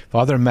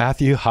 Father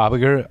Matthew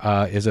Habiger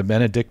is a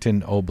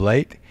Benedictine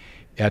oblate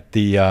at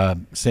the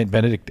St.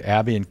 Benedict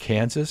Abbey in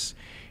Kansas,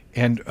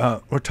 and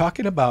we're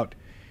talking about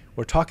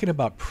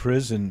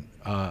prison,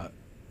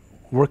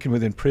 working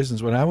within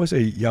prisons. When I was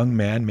a young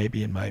man,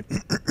 maybe in my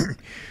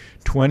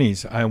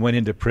 20s, I went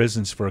into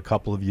prisons for a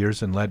couple of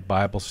years and led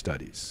Bible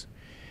studies.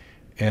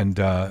 And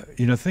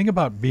the thing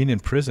about being in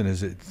prison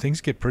is that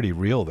things get pretty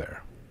real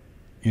there.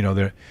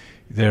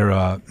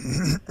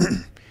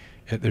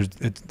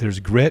 There's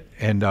grit,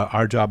 and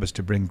our job is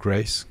to bring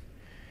grace.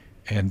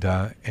 And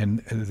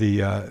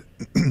the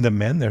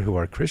men there who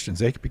are Christians,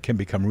 they can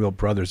become real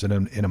brothers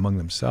in among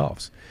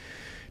themselves.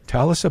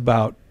 Tell us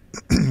about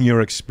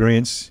your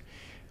experience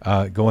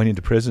going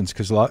into prisons,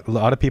 because a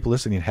lot of people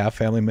listening have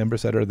family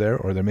members that are there,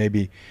 or there may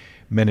be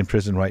men in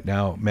prison right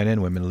now, men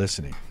and women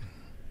listening.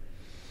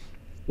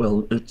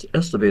 Well, it's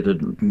estimated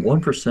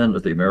 1%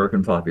 of the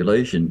American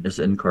population is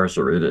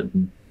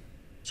incarcerated.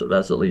 So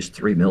that's at least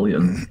 3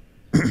 million.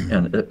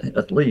 And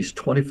at least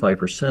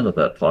 25% of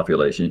that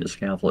population is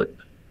Catholic.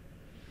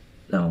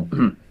 Now,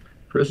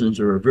 prisons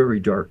are a very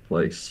dark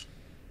place.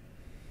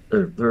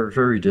 They're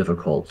very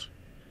difficult.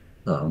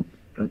 The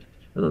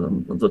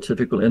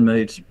typical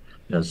inmate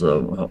has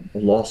a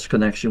lost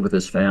connection with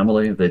his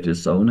family. They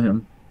disown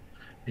him.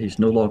 He's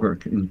no longer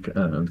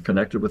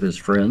connected with his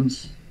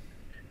friends.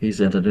 He's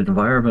in an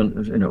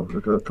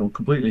environment,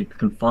 completely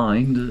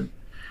confined,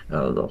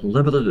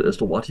 limited as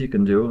to what he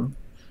can do,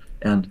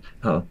 and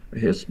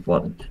his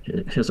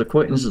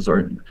acquaintances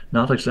are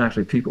not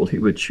exactly people he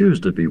would choose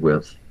to be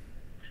with.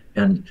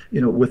 And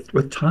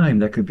with time,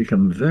 that could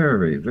become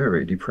very,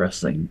 very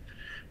depressing.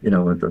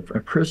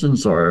 The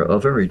prisons are a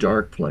very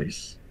dark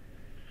place.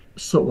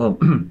 So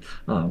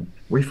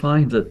we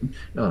find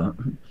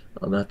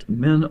that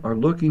men are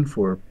looking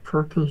for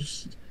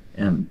purpose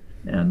and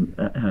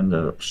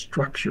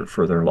structure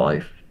for their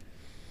life,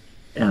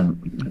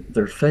 and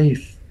their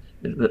faith.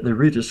 They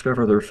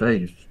rediscover their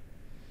faith,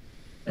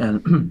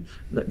 and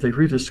they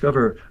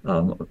rediscover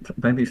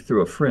maybe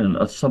through a friend,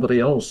 somebody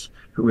else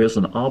who is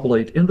an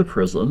oblate in the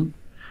prison,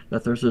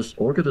 that there's this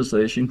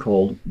organization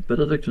called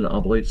Benedictine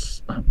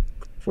Oblates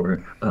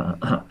for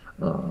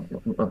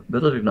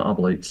Benedictine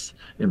Oblates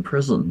in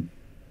prison,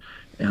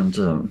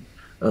 and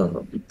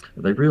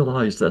they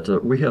realize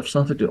that we have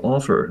something to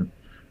offer.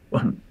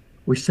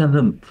 We send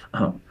them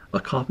a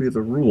copy of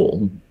the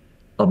rule,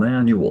 a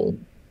manual,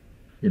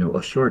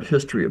 a short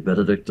history of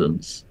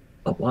Benedictines,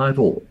 a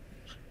Bible,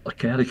 a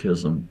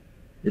catechism,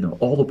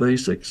 all the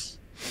basics.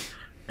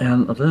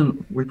 And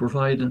then we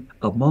provide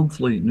a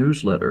monthly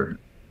newsletter,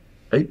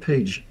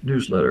 8-page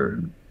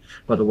newsletter.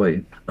 By the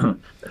way,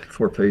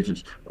 4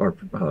 pages are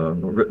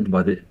written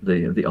by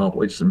the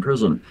oblates in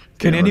prison.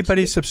 Can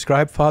anybody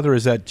subscribe, Father, or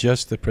is that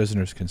just the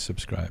prisoners can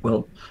subscribe?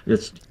 Well,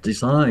 it's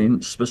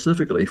designed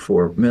specifically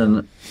for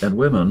men and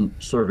women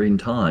serving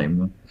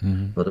time.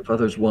 Mm-hmm. But if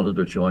others wanted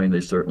to join, they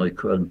certainly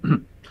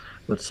could.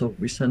 But so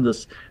we send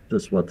this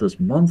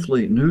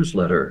monthly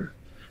newsletter,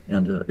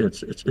 and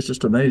it's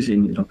just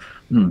amazing.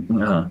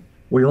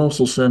 We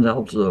also send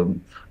out,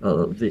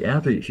 the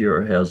Abbey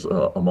here has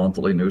a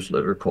monthly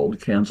newsletter called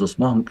Kansas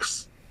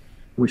Monks.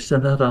 We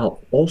send that out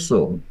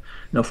also.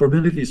 Now, for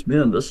many of these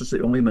men, this is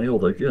the only mail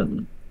they get.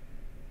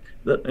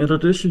 That in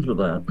addition to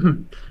that,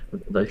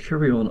 they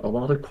carry on a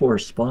lot of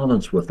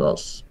correspondence with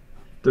us.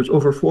 There's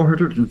over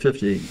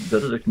 450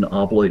 Benedictine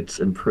oblates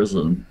in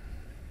prison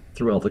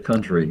throughout the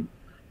country,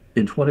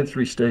 in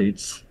 23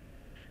 states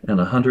and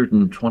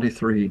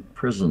 123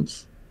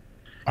 prisons.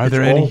 Are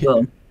there any?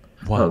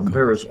 Wow.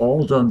 It's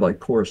all done by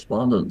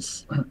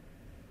correspondence.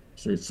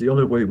 So it's the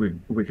only way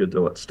we could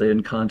do it, stay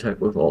in contact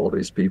with all of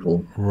these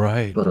people.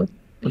 Right. But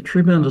a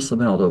tremendous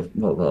amount of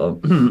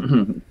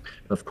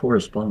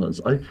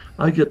correspondence.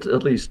 I get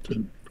at least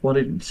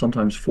 20,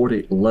 sometimes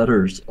 40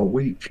 letters a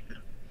week.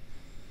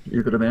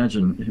 You could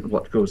imagine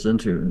what goes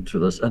into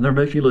this. And they're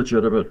making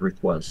legitimate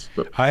requests.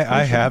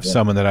 I have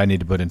someone that I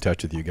need to put in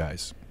touch with you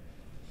guys.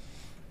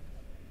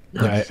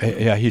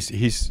 Yes.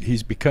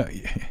 He's become.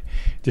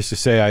 Just to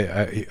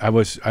say, I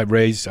was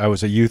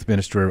a youth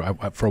minister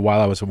for a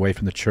while. I was away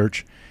from the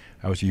church.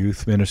 I was a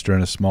youth minister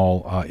in a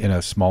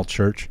small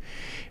church,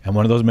 and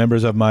one of those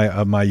members of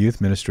my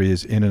youth ministry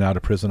is in and out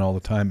of prison all the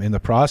time. In the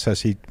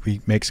process, he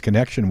makes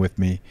connection with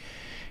me,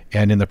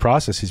 and in the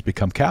process, he's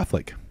become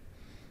Catholic.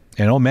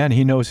 And oh man,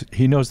 he knows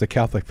the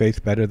Catholic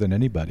faith better than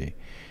anybody.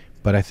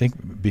 But I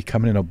think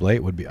becoming an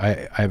oblate would be.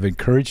 I've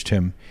encouraged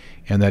him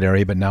in that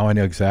area, but now I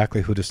know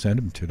exactly who to send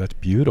him to. That's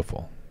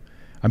beautiful.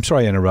 I'm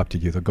sorry I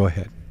interrupted you, though. Go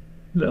ahead.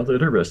 Now, the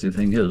interesting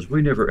thing is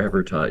we never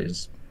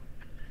advertise.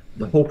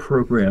 The whole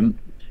program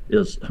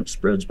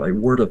spreads by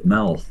word of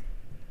mouth.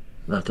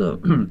 That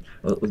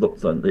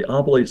the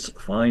oblates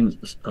find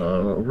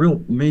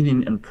real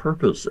meaning and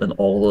purpose in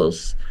all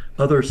this.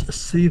 Others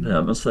see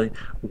them and say,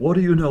 "What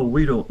do you know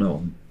we don't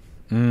know?"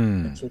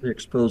 And so they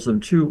expose them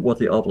to what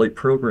the oblate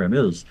program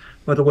is.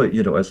 By the way,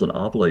 as an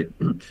oblate,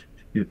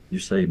 you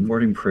say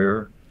morning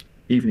prayer,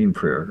 evening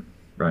prayer,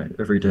 right,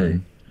 every day.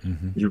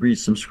 Mm-hmm. You read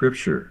some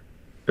scripture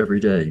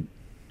every day,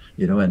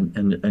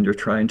 and you're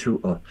trying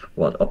to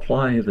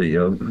apply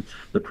the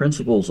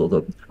principles of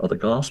the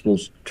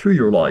Gospels to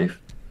your life.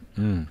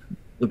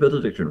 The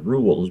Benedictine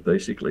rule is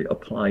basically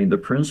applying the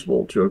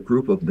principle to a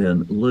group of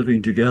men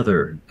living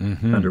together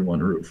under one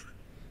roof.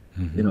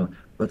 Mm-hmm.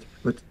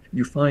 But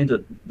you find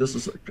that this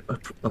is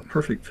a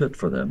perfect fit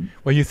for them.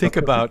 Well, you think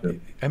about the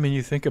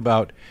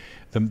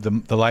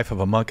life of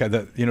a monk.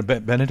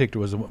 Benedict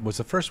was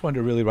the first one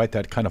to really write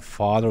that kind of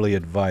fatherly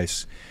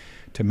advice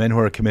to men who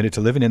are committed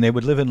to living, and they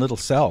would live in little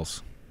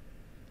cells,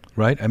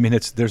 right? I mean,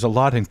 there's a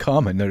lot in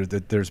common.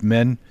 There's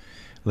men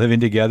living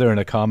together in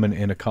a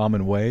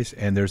common ways,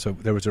 and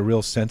there was a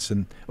real sense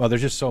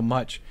there's just so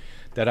much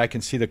that I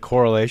can see the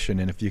correlation,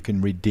 and if you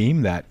can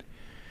redeem that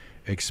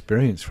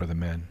experience for the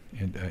men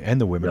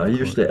and the women. Yeah, I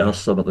used to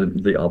ask some of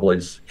the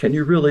oblates, can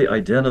you really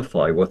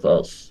identify with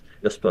us,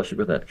 especially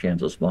with that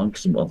Kansas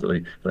Monks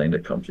monthly thing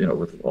that comes,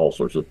 with all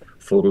sorts of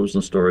photos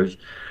and stories.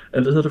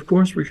 And they said, of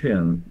course we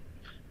can.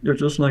 You're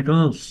just like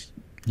us.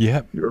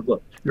 Yeah.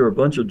 You're a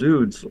bunch of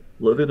dudes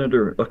living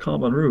under a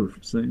common roof.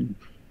 See?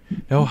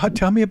 Now,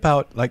 tell me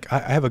about, I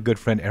have a good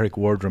friend, Eric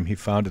Wardrum. He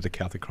founded the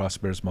Catholic Cross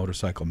Bears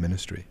Motorcycle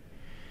Ministry.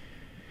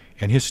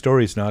 And his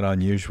story is not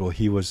unusual.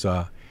 He was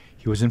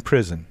in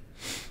prison.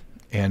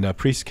 And a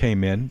priest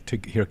came in to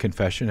hear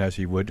confession, as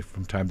he would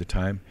from time to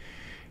time.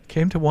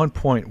 came to one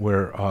point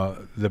where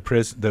the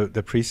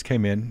priest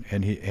came in,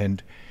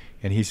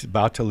 and he's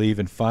about to leave,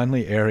 and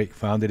finally Eric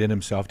found it in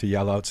himself to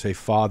yell out, say,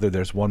 "Father,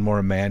 there's one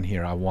more man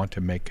here. I want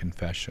to make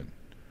confession."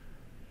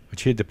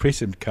 Which the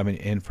priest had been coming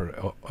in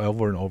for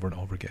over and over and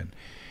over again.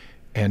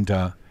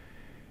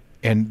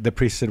 And the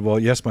priest said, "Well,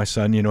 yes, my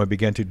son, I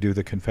began to do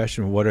the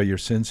confession. What are your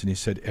sins?" And he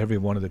said, "Every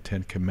one of the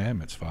 10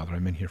 Commandments, Father.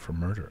 I'm in here for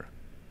murder."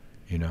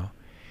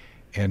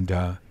 And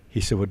he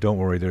said, "Well, don't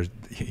worry."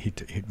 He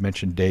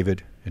mentioned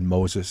David and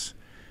Moses,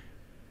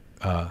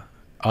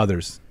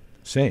 others,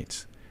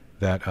 saints,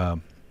 that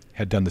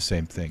had done the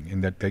same thing,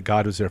 and that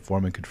God was there for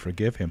him and could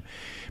forgive him.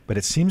 But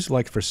it seems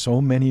like for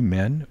so many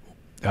men,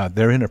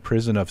 they're in a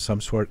prison of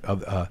some sort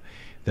of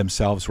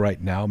themselves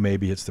right now.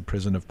 Maybe it's the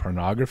prison of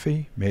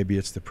pornography. Maybe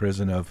it's the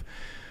prison of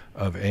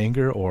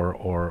anger,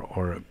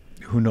 or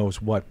who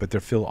knows what. But they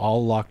feel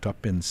all locked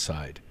up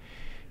inside.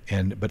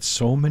 But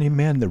so many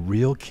men, the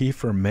real key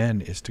for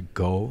men is to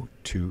go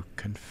to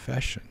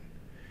confession.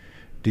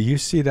 Do you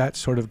see that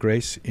sort of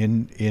grace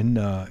in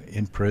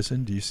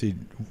prison?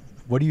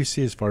 What do you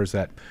see as far as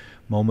that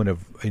moment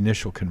of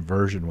initial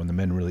conversion when the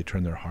men really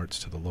turn their hearts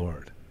to the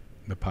Lord?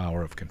 The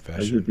power of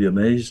confession. You'd be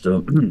amazed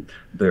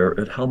there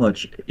at how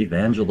much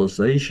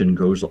evangelization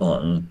goes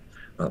on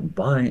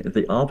by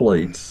the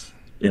oblates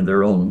in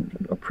their own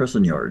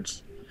prison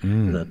yards.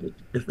 That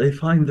if they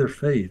find their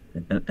faith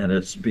and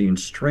it's being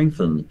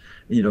strengthened,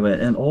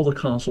 and all the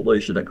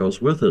consolation that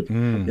goes with it,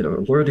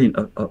 learning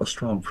a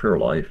strong prayer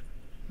life,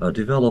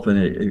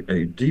 developing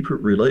a deeper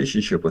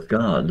relationship with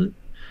God,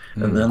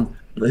 and then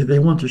they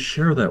want to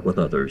share that with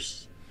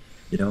others.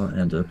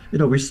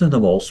 We send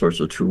them all sorts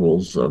of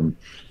tools.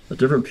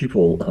 Different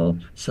people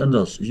send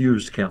us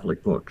used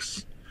Catholic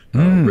books.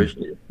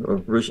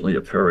 Recently,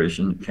 a parish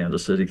in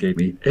Kansas City gave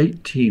me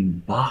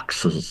 18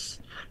 boxes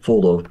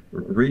full of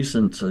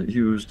recent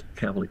used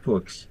Catholic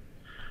books.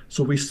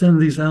 So we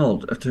send these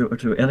out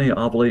to any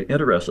oblate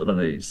interested in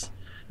these,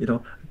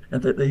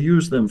 and they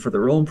use them for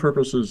their own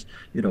purposes,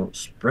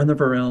 spread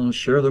them around,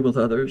 share them with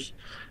others.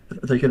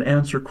 They can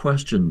answer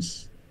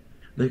questions.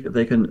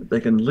 They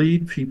can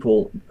lead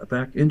people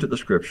back into the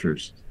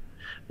scriptures.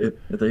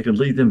 They can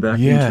lead them back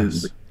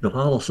into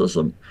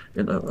Catholicism,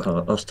 and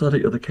a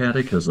study of the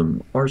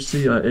Catechism,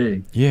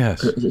 RCIA.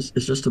 Yes.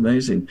 It's just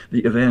amazing,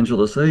 the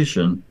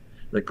evangelization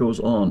that goes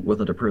on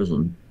within a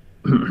prison.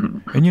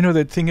 And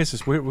the thing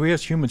is we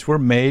as humans, we're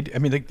made. I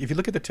mean, if you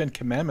look at the 10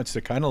 Commandments,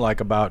 they're kind of like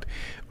about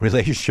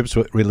relationships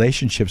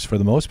for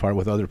the most part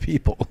with other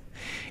people.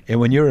 And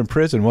when you're in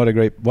prison, what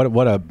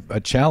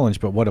a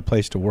challenge, but what a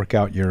place to work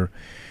out your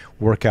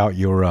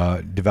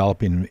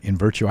developing in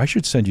virtue. I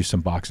should send you some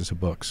boxes of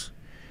books.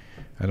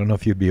 I don't know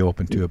if you'd be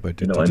open to it,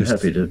 but I'm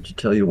happy to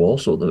tell you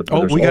also that.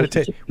 Oh, we got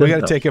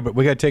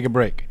to take a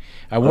break.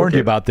 I warned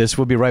you about this.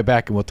 We'll be right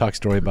back, and we'll talk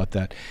story about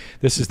that.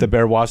 This is the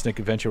Bear Woznick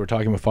Adventure. We're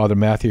talking with Father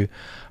Matthew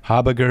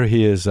Habiger.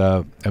 He is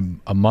a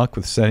monk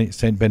with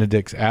St.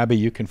 Benedict's Abbey.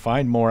 You can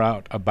find more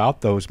out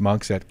about those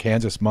monks at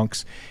Kansas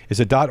Monks. Is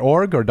it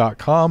 .org or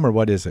 .com or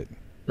what is it?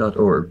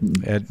 .org.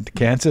 At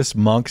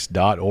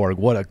kansasmonks.org.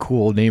 What a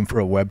cool name for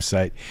a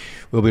website.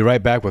 We'll be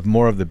right back with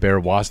more of the Bear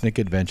Woznick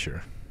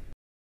Adventure.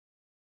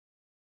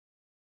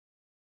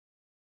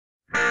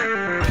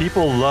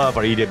 People love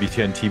our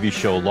EWTN TV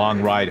show,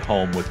 Long Ride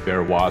Home with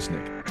Bear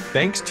Woznick.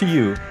 Thanks to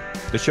you,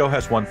 the show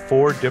has won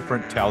 4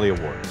 different Tally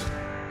Awards.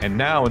 And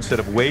now, instead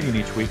of waiting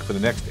each week for the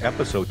next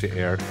episode to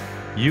air,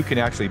 you can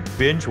actually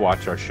binge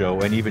watch our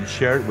show and even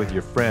share it with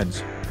your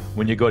friends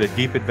when you go to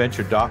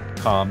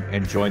deepadventure.com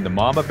and join the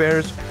Mama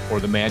Bears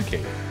or the Man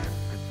Cave.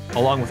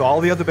 Along with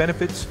all the other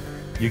benefits,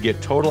 you get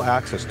total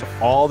access to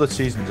all the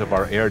seasons of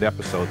our aired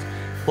episodes,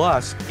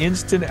 plus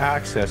instant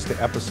access to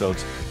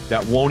episodes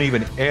that won't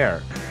even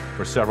air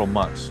for several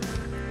months.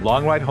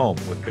 Long Ride Home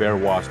with Bear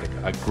Woznick,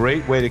 a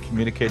great way to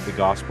communicate the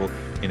gospel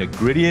in a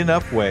gritty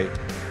enough way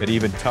that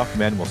even tough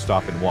men will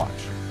stop and watch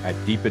at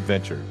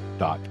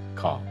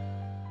deepadventure.com.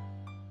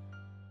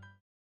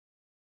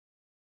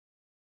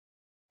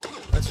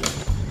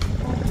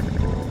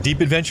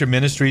 Deep Adventure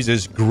Ministries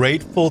is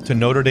grateful to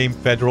Notre Dame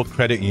Federal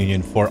Credit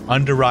Union for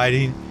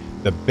underwriting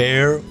the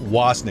Bear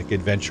Woznick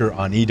Adventure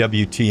on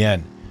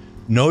EWTN.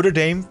 Notre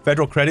Dame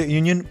Federal Credit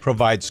Union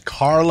provides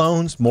car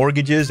loans,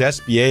 mortgages,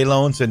 SBA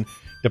loans, and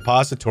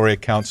depository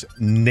accounts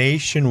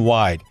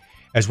nationwide,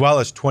 as well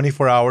as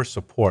 24-hour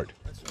support.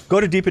 Go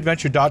to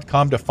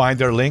deepadventure.com to find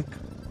their link,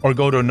 or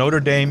go to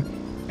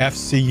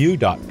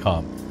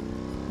NotreDameFCU.com.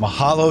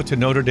 Mahalo to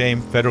Notre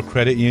Dame Federal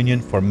Credit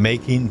Union for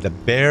making the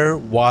Bear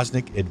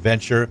Woznick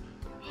Adventure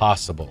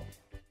possible.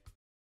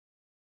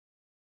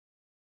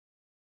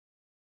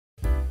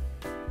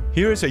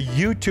 Here is a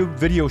YouTube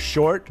video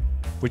short,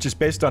 which is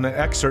based on an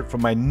excerpt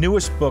from my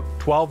newest book,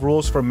 12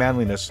 Rules for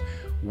Manliness,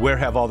 Where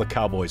Have All the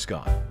Cowboys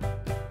Gone?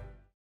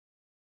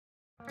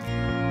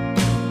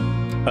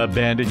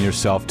 Abandon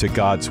yourself to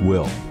God's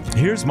will.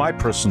 Here's my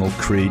personal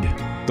creed.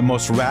 The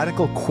most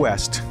radical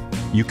quest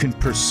you can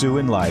pursue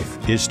in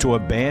life is to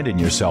abandon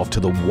yourself to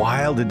the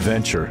wild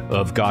adventure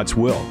of God's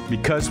will.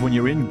 Because when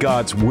you're in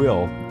God's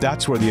will,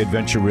 that's where the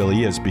adventure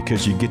really is,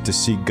 because you get to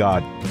see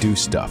God do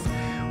stuff.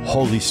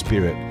 Holy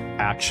Spirit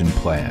action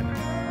plan.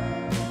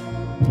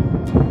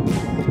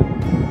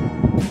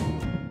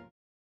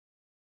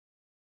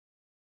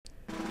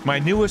 My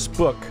newest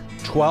book,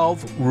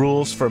 12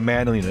 Rules for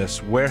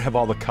Manliness, Where Have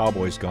All the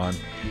Cowboys Gone?,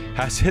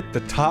 has hit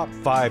the top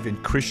 5 in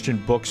Christian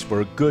books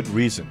for a good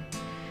reason.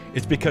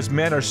 It's because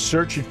men are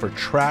searching for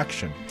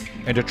traction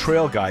and a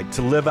trail guide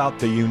to live out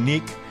the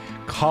unique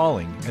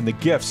calling and the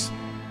gifts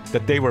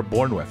that they were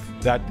born with,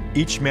 that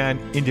each man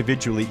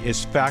individually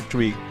is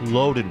factory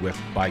loaded with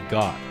by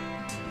God.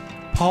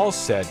 Paul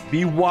said,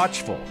 "Be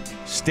watchful,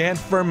 stand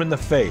firm in the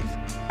faith,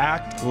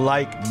 act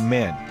like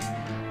men,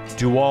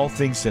 do all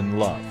things in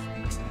love."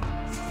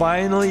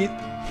 Finally,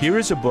 here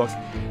is a book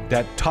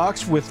that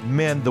talks with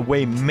men the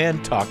way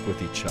men talk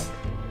with each other.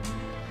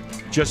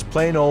 Just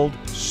plain old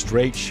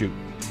straight shooting.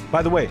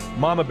 By the way,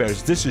 Mama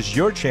Bears, this is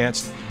your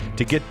chance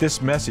to get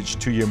this message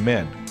to your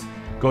men.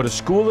 Go to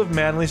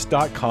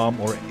schoolofmanliness.com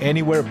or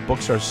anywhere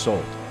books are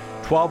sold.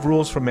 12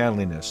 Rules for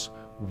Manliness.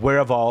 Where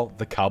have all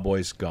the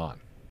cowboys gone?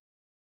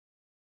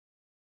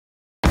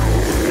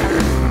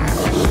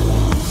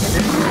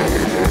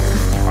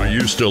 Are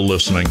you still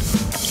listening?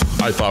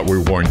 I thought we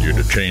warned you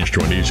to change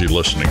to an easy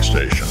listening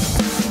station.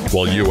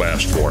 Well, you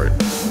asked for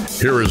it.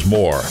 Here is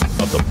more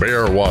of the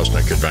Bear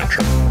Woznick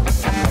Adventure.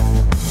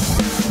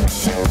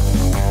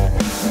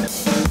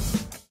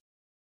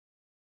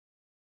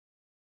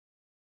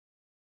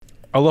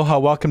 Aloha,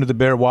 welcome to the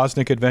Bear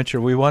Woznick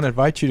Adventure. We want to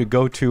invite you to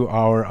go to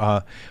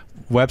our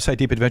website,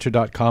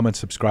 deepadventure.com, and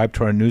subscribe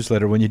to our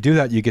newsletter. When you do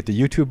that, you get the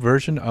YouTube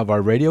version of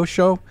our radio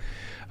show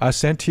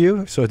sent to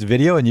you. So it's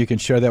video, and you can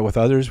share that with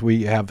others.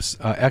 We have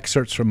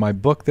excerpts from my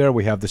book there.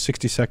 We have the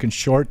 60-second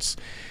shorts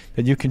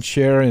that you can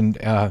share, and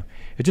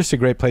it's just a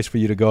great place for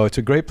you to go. It's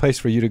a great place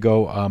for you to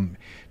go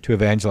to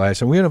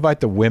evangelize. And we invite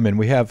the women.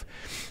 We have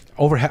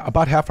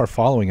about half our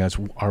following us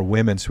are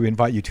women, so we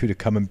invite you to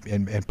come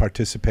and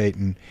participate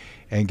and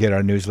get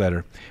our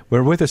newsletter.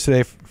 We're with us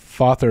today,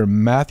 Father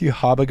Matthew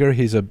Habiger.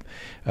 He's a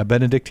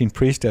Benedictine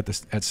priest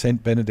at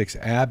St. Benedict's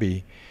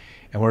Abbey,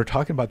 and we're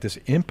talking about this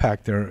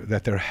impact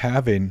that they're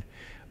having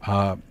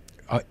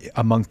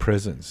among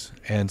prisons.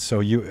 And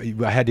so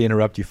I had to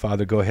interrupt you,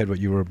 Father. Go ahead, what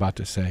you were about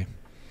to say.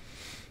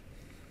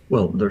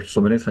 Well, there's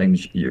so many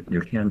things you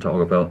can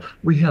talk about.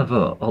 We have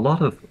a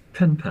lot of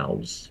pen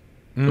pals.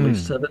 At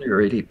least 70 or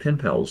 80 pen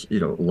pals,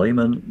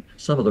 laymen.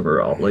 Some of them are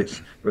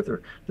oblates, but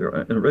they're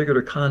in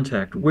regular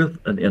contact with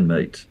an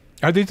inmate.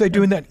 Are they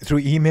doing that through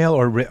email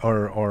or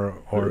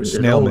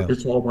snail mail?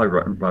 It's all by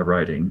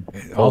writing.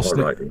 All by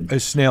writing.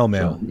 Snail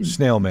mail. So,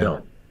 snail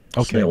mail.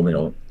 Yeah, Okay. Snail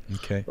mail.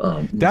 Okay.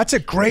 That's a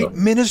great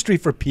ministry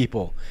for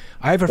people.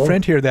 I have a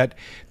friend here that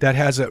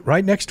has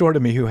right next door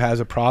to me who has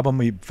a problem.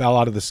 He fell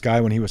out of the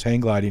sky when he was hang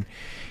gliding.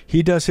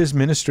 He does his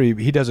ministry.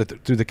 He does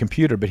it through the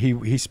computer, but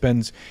he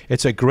spends.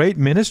 It's a great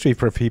ministry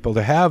for people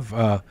to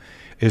have.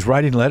 Is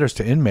writing letters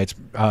to inmates.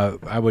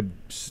 I would,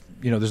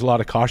 there's a lot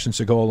of cautions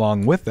to go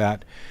along with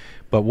that,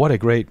 but what a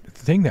great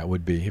thing that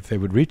would be if they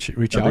would reach out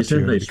to you. These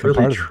inmates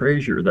really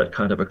treasure that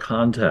kind of a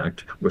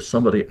contact with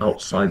somebody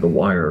outside the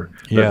wire.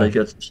 That they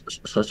get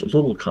such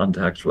little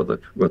contacts with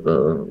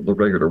the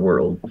regular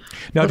world.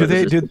 Now, did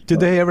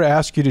they ever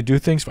ask you to do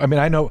things? I mean,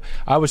 I know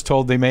I was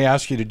told they may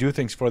ask you to do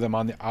things for them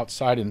on the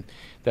outside, and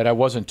that I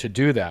wasn't to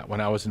do that when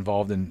I was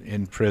involved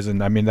in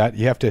prison. I mean, that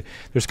you have to.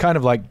 There's kind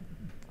of like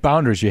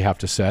boundaries you have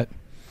to set.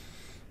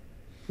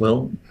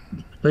 Well,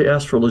 they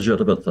ask for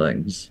legitimate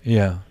things.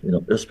 Yeah.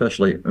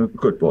 Especially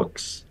good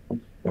books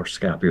or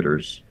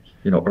scapulars,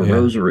 or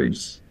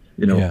rosaries,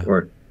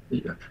 or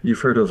you've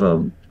heard of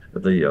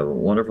the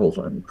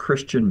wonderful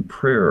Christian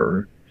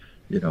prayer,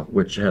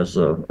 which has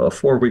a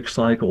 4-week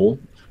cycle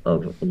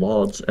of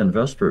lauds and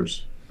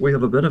vespers. We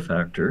have a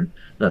benefactor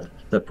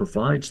that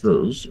provides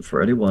those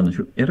for anyone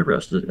who's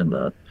interested in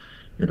that.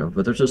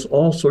 But there's just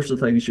all sorts of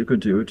things you could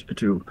do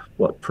to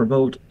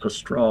promote a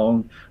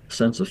strong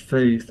sense of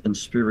faith and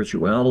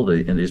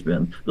spirituality in these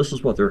men. This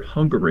is what they're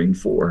hungering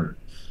for.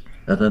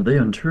 And then they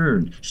in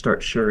turn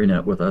start sharing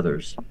that with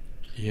others.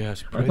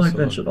 Yes. I might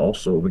mention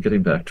also, we're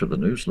getting back to the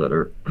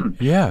newsletter.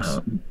 Yes.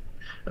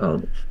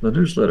 The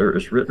newsletter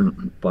is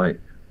written by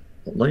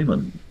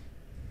laymen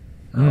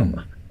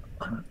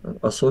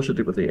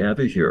associated with the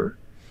Abbey here.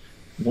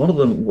 One of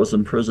them was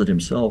in prison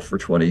himself for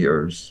 20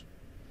 years.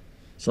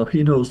 So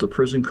he knows the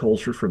prison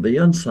culture from the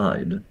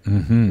inside,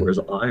 whereas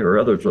I or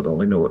others would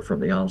only know it from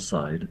the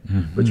outside.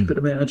 But you could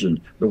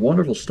imagine the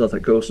wonderful stuff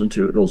that goes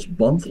into those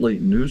monthly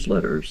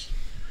newsletters,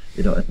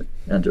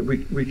 and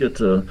we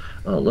get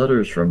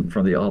letters from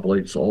the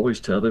oblates always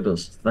telling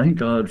us, thank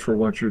God for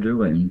what you're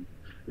doing.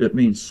 It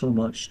means so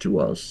much to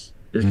us.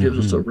 It gives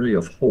us a ray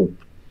of hope,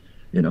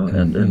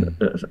 and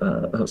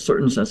a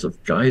certain sense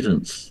of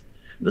guidance.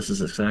 This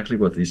is exactly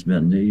what these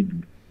men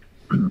need.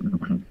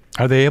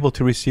 Are they able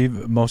to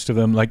receive, most of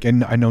them, like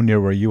I know near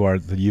where you are,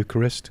 the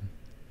Eucharist?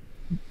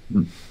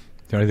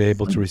 Are they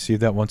able to receive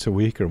that once a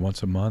week or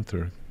once a month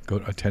or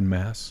go attend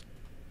Mass?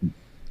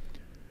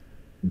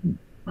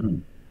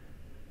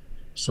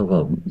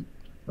 So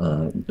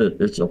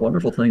it's a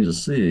wonderful thing to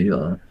see.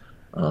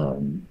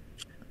 Um,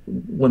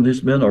 when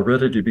these men are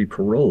ready to be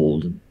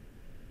paroled,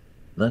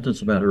 then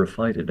it's a matter of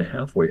fighting a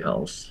halfway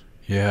house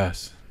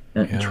Yes.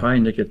 and Yeah.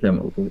 trying to get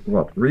them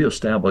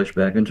reestablished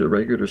back into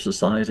regular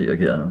society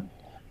again.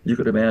 You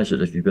could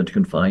imagine if you've been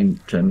confined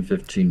 10,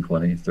 15,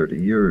 20, 30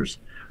 years,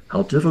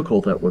 how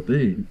difficult that would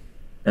be.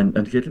 And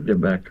getting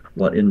them back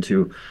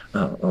into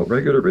a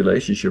regular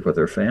relationship with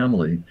their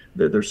family.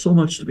 There's so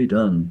much to be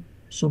done,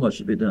 so much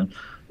to be done.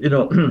 You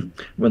know,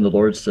 when the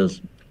Lord says,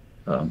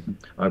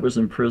 I was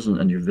in prison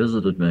and you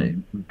visited me,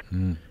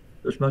 Mm.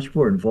 there's much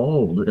more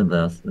involved in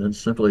that than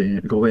simply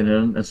going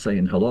in and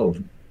saying hello.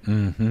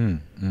 Mm-hmm.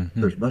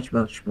 Mm-hmm. There's much,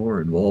 much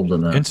more involved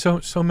in that. And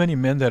so many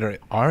men that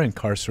are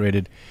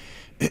incarcerated,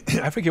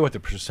 I forget what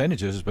the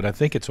percentage is, but I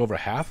think it's over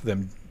half of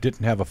them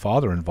didn't have a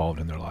father involved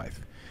in their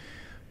life.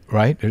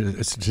 Right?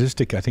 A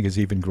statistic I think is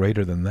even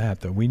greater than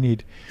that. That we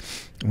need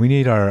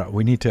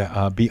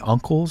to be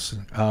uncles.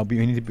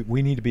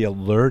 We need to be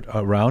alert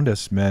around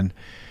us, men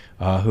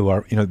who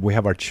are, we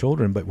have our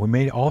children, but we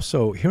may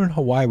also, here in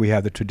Hawaii we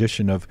have the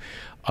tradition of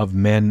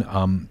men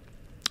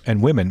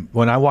and women.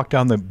 When I walk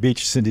down the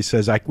beach, Cindy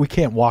says we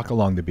can't walk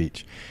along the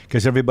beach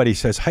because everybody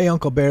says, "Hey,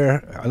 Uncle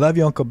Bear, I love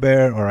you, Uncle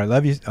Bear," or "I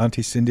love you,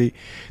 Auntie Cindy."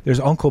 There's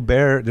Uncle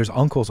Bear. There's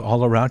uncles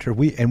all around her.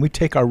 We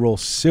take our role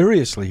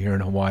seriously here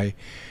in Hawaii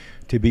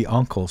to be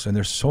uncles, and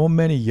there's so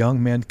many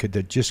young men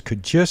could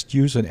just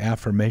use an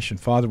affirmation.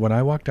 Father, when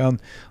I walk down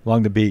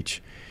along the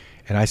beach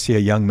and I see a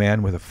young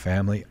man with a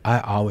family,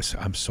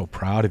 I'm so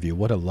proud of you.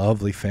 What a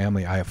lovely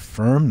family. I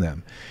affirm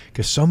them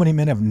because so many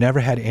men have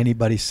never had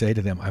anybody say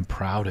to them, "I'm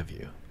proud of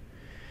you."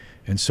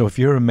 And so if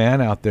you're a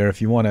man out there,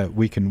 if you want to,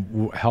 we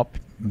can help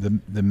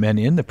the men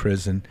in the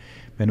prison,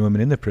 men and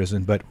women in the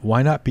prison, but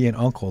why not be an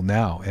uncle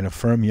now and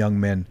affirm young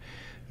men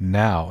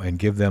now and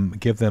give them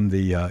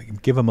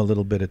a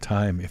little bit of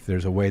time. If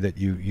there's a way that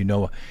you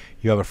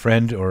have a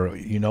friend or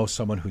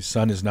someone whose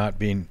son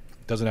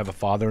doesn't have a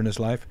father in his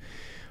life,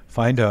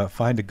 find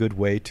a good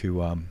way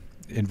to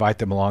invite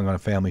them along on a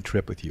family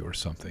trip with you or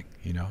something.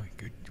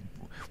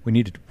 We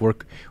need to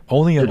work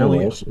only.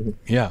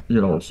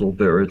 So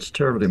there, it's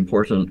terribly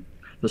important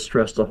to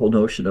stress the whole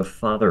notion of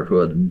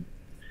fatherhood.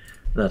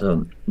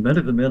 That many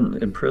of the men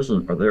in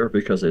prison are there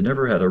because they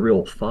never had a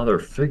real father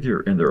figure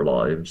in their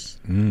lives.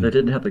 They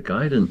didn't have the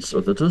guidance or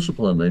the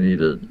discipline they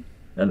needed,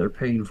 and they're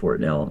paying for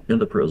it now in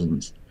the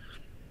prisons.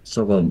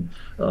 So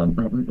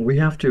we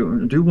have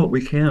to do what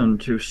we can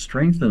to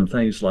strengthen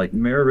things like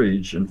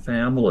marriage and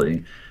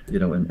family,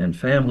 and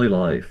family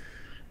life,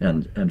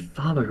 and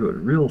fatherhood,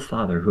 real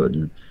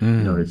fatherhood.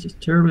 It's just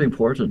terribly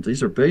important.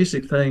 These are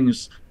basic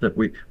things that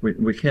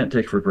we can't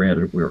take for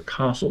granted. We're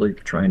constantly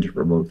trying to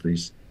promote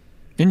these.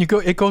 And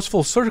it goes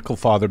full circle,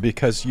 Father,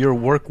 because your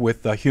work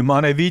with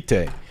Humanae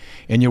Vitae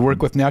and your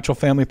work with natural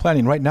family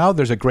planning. Right now,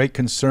 there's a great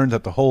concern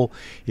that the whole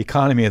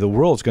economy of the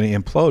world is going to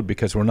implode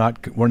because we're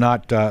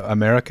not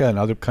America and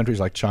other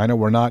countries like China.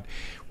 We're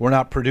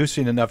not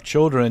producing enough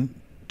children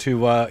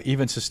to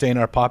even sustain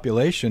our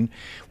population.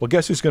 Well,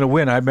 guess who's going to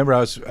win? I remember I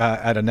was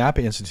at a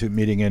Napa Institute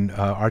meeting and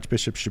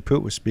Archbishop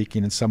Chaput was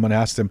speaking, and someone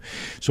asked him,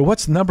 "So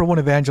what's the number one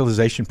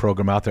evangelization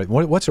program out there?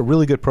 What's a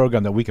really good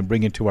program that we can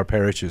bring into our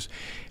parishes?"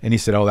 And he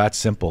said, "Oh, that's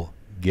simple.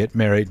 Get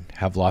married,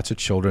 have lots of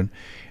children,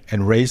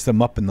 and raise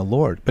them up in the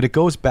Lord." But it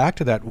goes back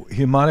to that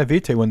Humanae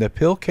Vitae. When the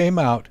pill came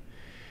out,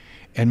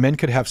 and men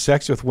could have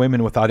sex with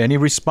women without any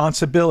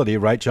responsibility,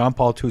 right? John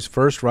Paul II's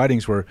first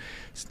writings were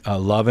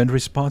love and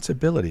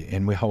responsibility.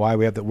 In Hawaii,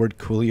 we have the word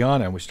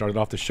kuleana, and we started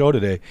off the show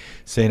today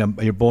saying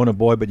you're born a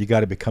boy, but you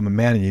got to become a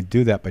man, and you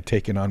do that by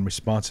taking on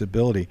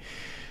responsibility.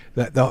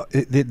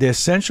 The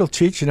essential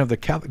teaching of the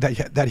Catholic,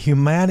 that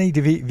Humanae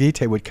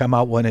Vitae would come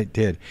out when it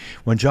did.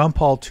 When John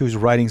Paul II's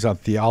writings on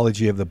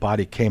theology of the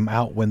body came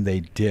out when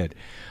they did.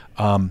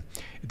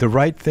 The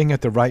right thing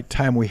at the right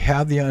time. We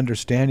have the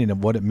understanding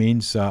of what it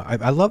means.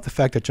 I love the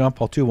fact that John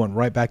Paul II went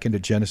right back into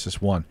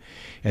Genesis 1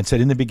 and said,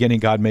 in the beginning,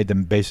 God made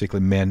them basically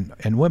men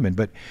and women.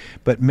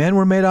 But men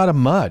were made out of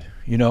mud.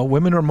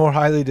 Women are more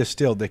highly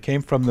distilled. They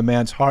came from the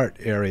man's heart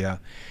area.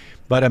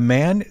 But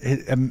men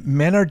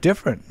are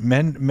different.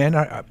 Men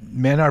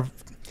are.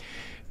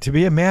 To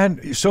be a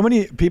man, so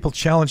many people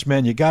challenge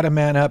men. You got to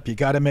man up. You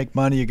got to make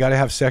money. You got to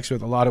have sex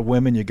with a lot of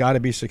women. You got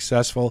to be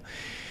successful.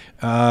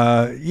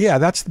 Yeah,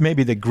 that's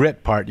maybe the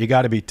grit part. You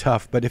got to be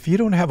tough. But if you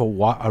don't have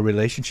a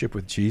relationship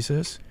with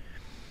Jesus,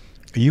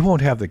 you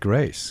won't have the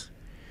grace.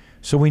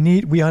 So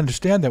we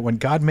understand that when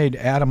God made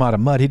Adam out of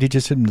mud, he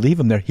just didn't leave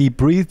him there. He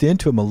breathed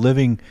into him a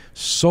living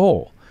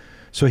soul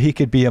so he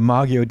could be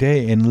Imago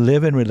Dei and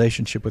live in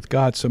relationship with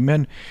God. So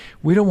men,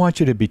 we don't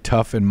want you to be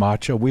tough and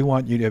macho. We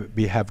want you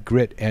to have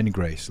grit and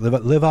grace.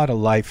 Live out a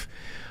life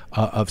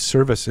of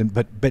service,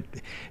 but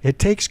it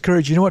takes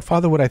courage. You know what,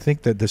 Father? What I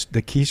think that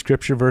the key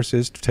scripture verse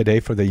is today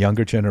for the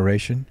younger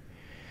generation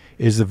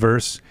is the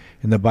verse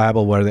in the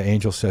Bible where the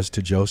angel says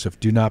to Joseph,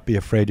 "Do not be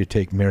afraid to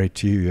take Mary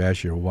to you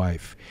as your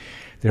wife."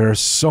 There are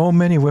so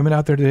many women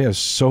out there today that are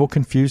so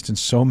confused and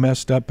so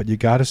messed up, but you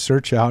got to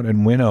search out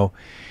and winnow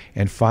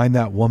and find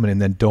that woman,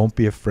 and then don't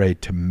be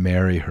afraid to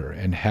marry her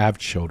and have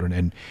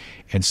children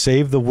and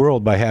save the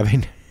world by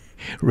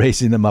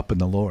raising them up in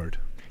the Lord.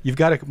 You've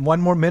got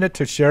one more minute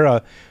to share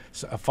a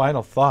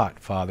final thought,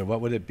 Father. What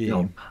would it be?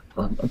 One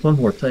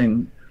more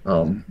thing.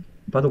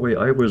 By the way,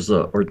 I was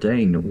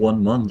ordained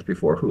 1 month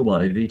before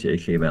Humanae Vitae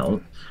came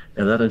out,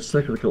 and that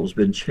encyclical has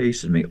been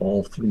chasing me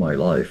all through my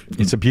life.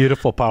 It's a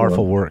beautiful,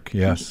 powerful work,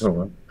 yes.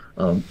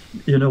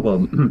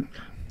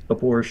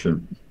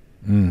 Abortion.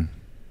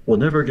 We'll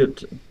never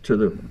get to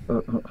the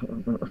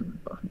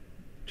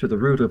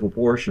root of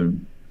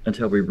abortion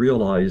until we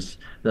realize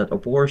that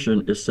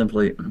abortion is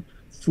simply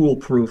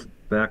foolproof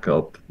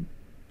backup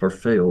for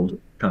failed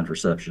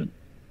contraception.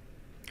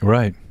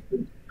 Right.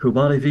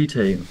 Humanae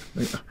Vitae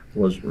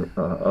was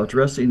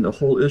addressing the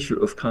whole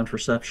issue of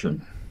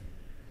contraception.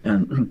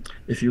 And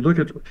if you look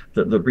at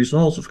the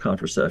results of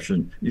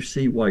contraception, you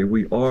see why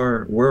we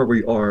are where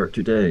we are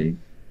today.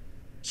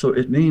 So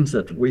it means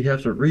that we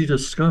have to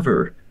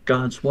rediscover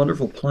God's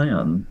wonderful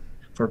plan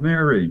for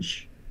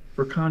marriage,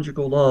 for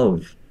conjugal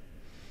love,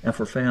 and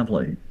for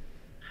family,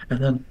 and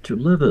then to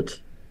live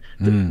it,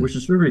 which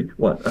is very,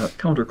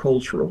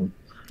 countercultural.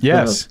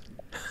 Yes.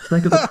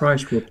 Think of the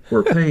price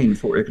we're paying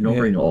for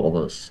ignoring all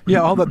of this.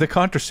 Yeah, all the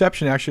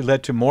contraception actually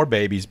led to more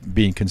babies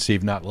being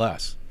conceived, not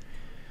less.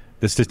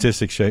 The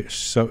statistics show.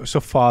 So,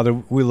 Father,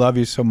 we love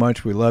you so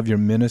much. We love your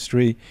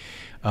ministry.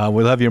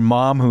 We love your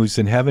mom, who's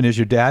in heaven. Is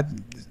your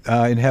dad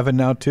in heaven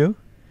now too?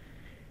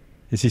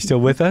 Is he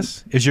still with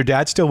us? Is your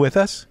dad still with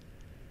us?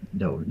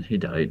 No, he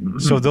died.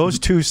 So those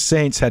two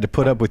saints had to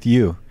put up with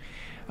you.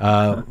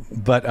 So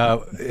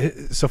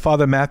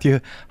Father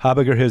Matthew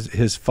Habiger,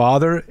 his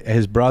father,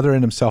 his brother,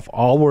 and himself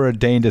all were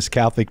ordained as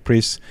Catholic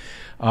priests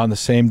on the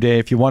same day.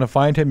 If you want to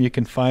find him, you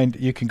can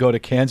go to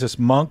Kansas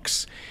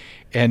Monks.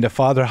 And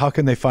Father, how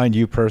can they find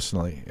you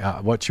personally?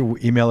 What's your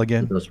email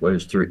again? The best way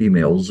is through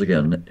emails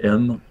again.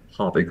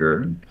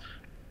 Habiger,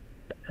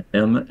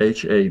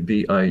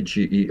 MHABIGER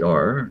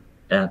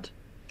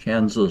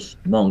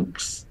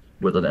 @KansasMonks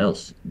with an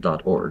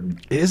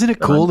S.org. Isn't it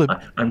cool?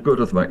 I'm good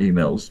with my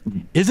emails.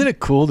 Isn't it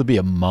cool to be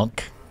a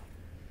monk?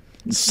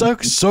 So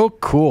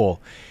cool.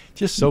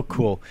 Just so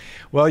cool.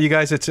 Well, you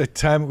guys, it's a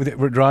time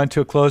we're drawing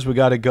to a close. We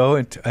got to go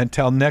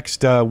until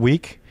next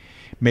week.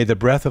 May the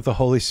breath of the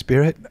Holy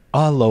Spirit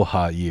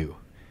aloha you.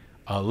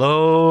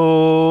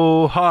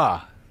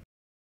 Aloha.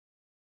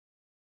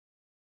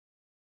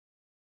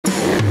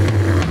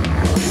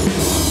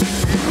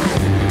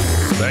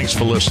 Thanks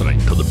for listening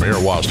to the Bear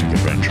Woznick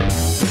Adventure.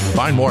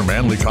 Find more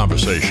manly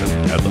conversation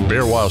at the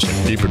Bear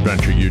Woznick Deep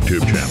Adventure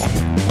YouTube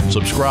channel.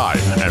 Subscribe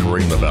and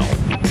ring the bell.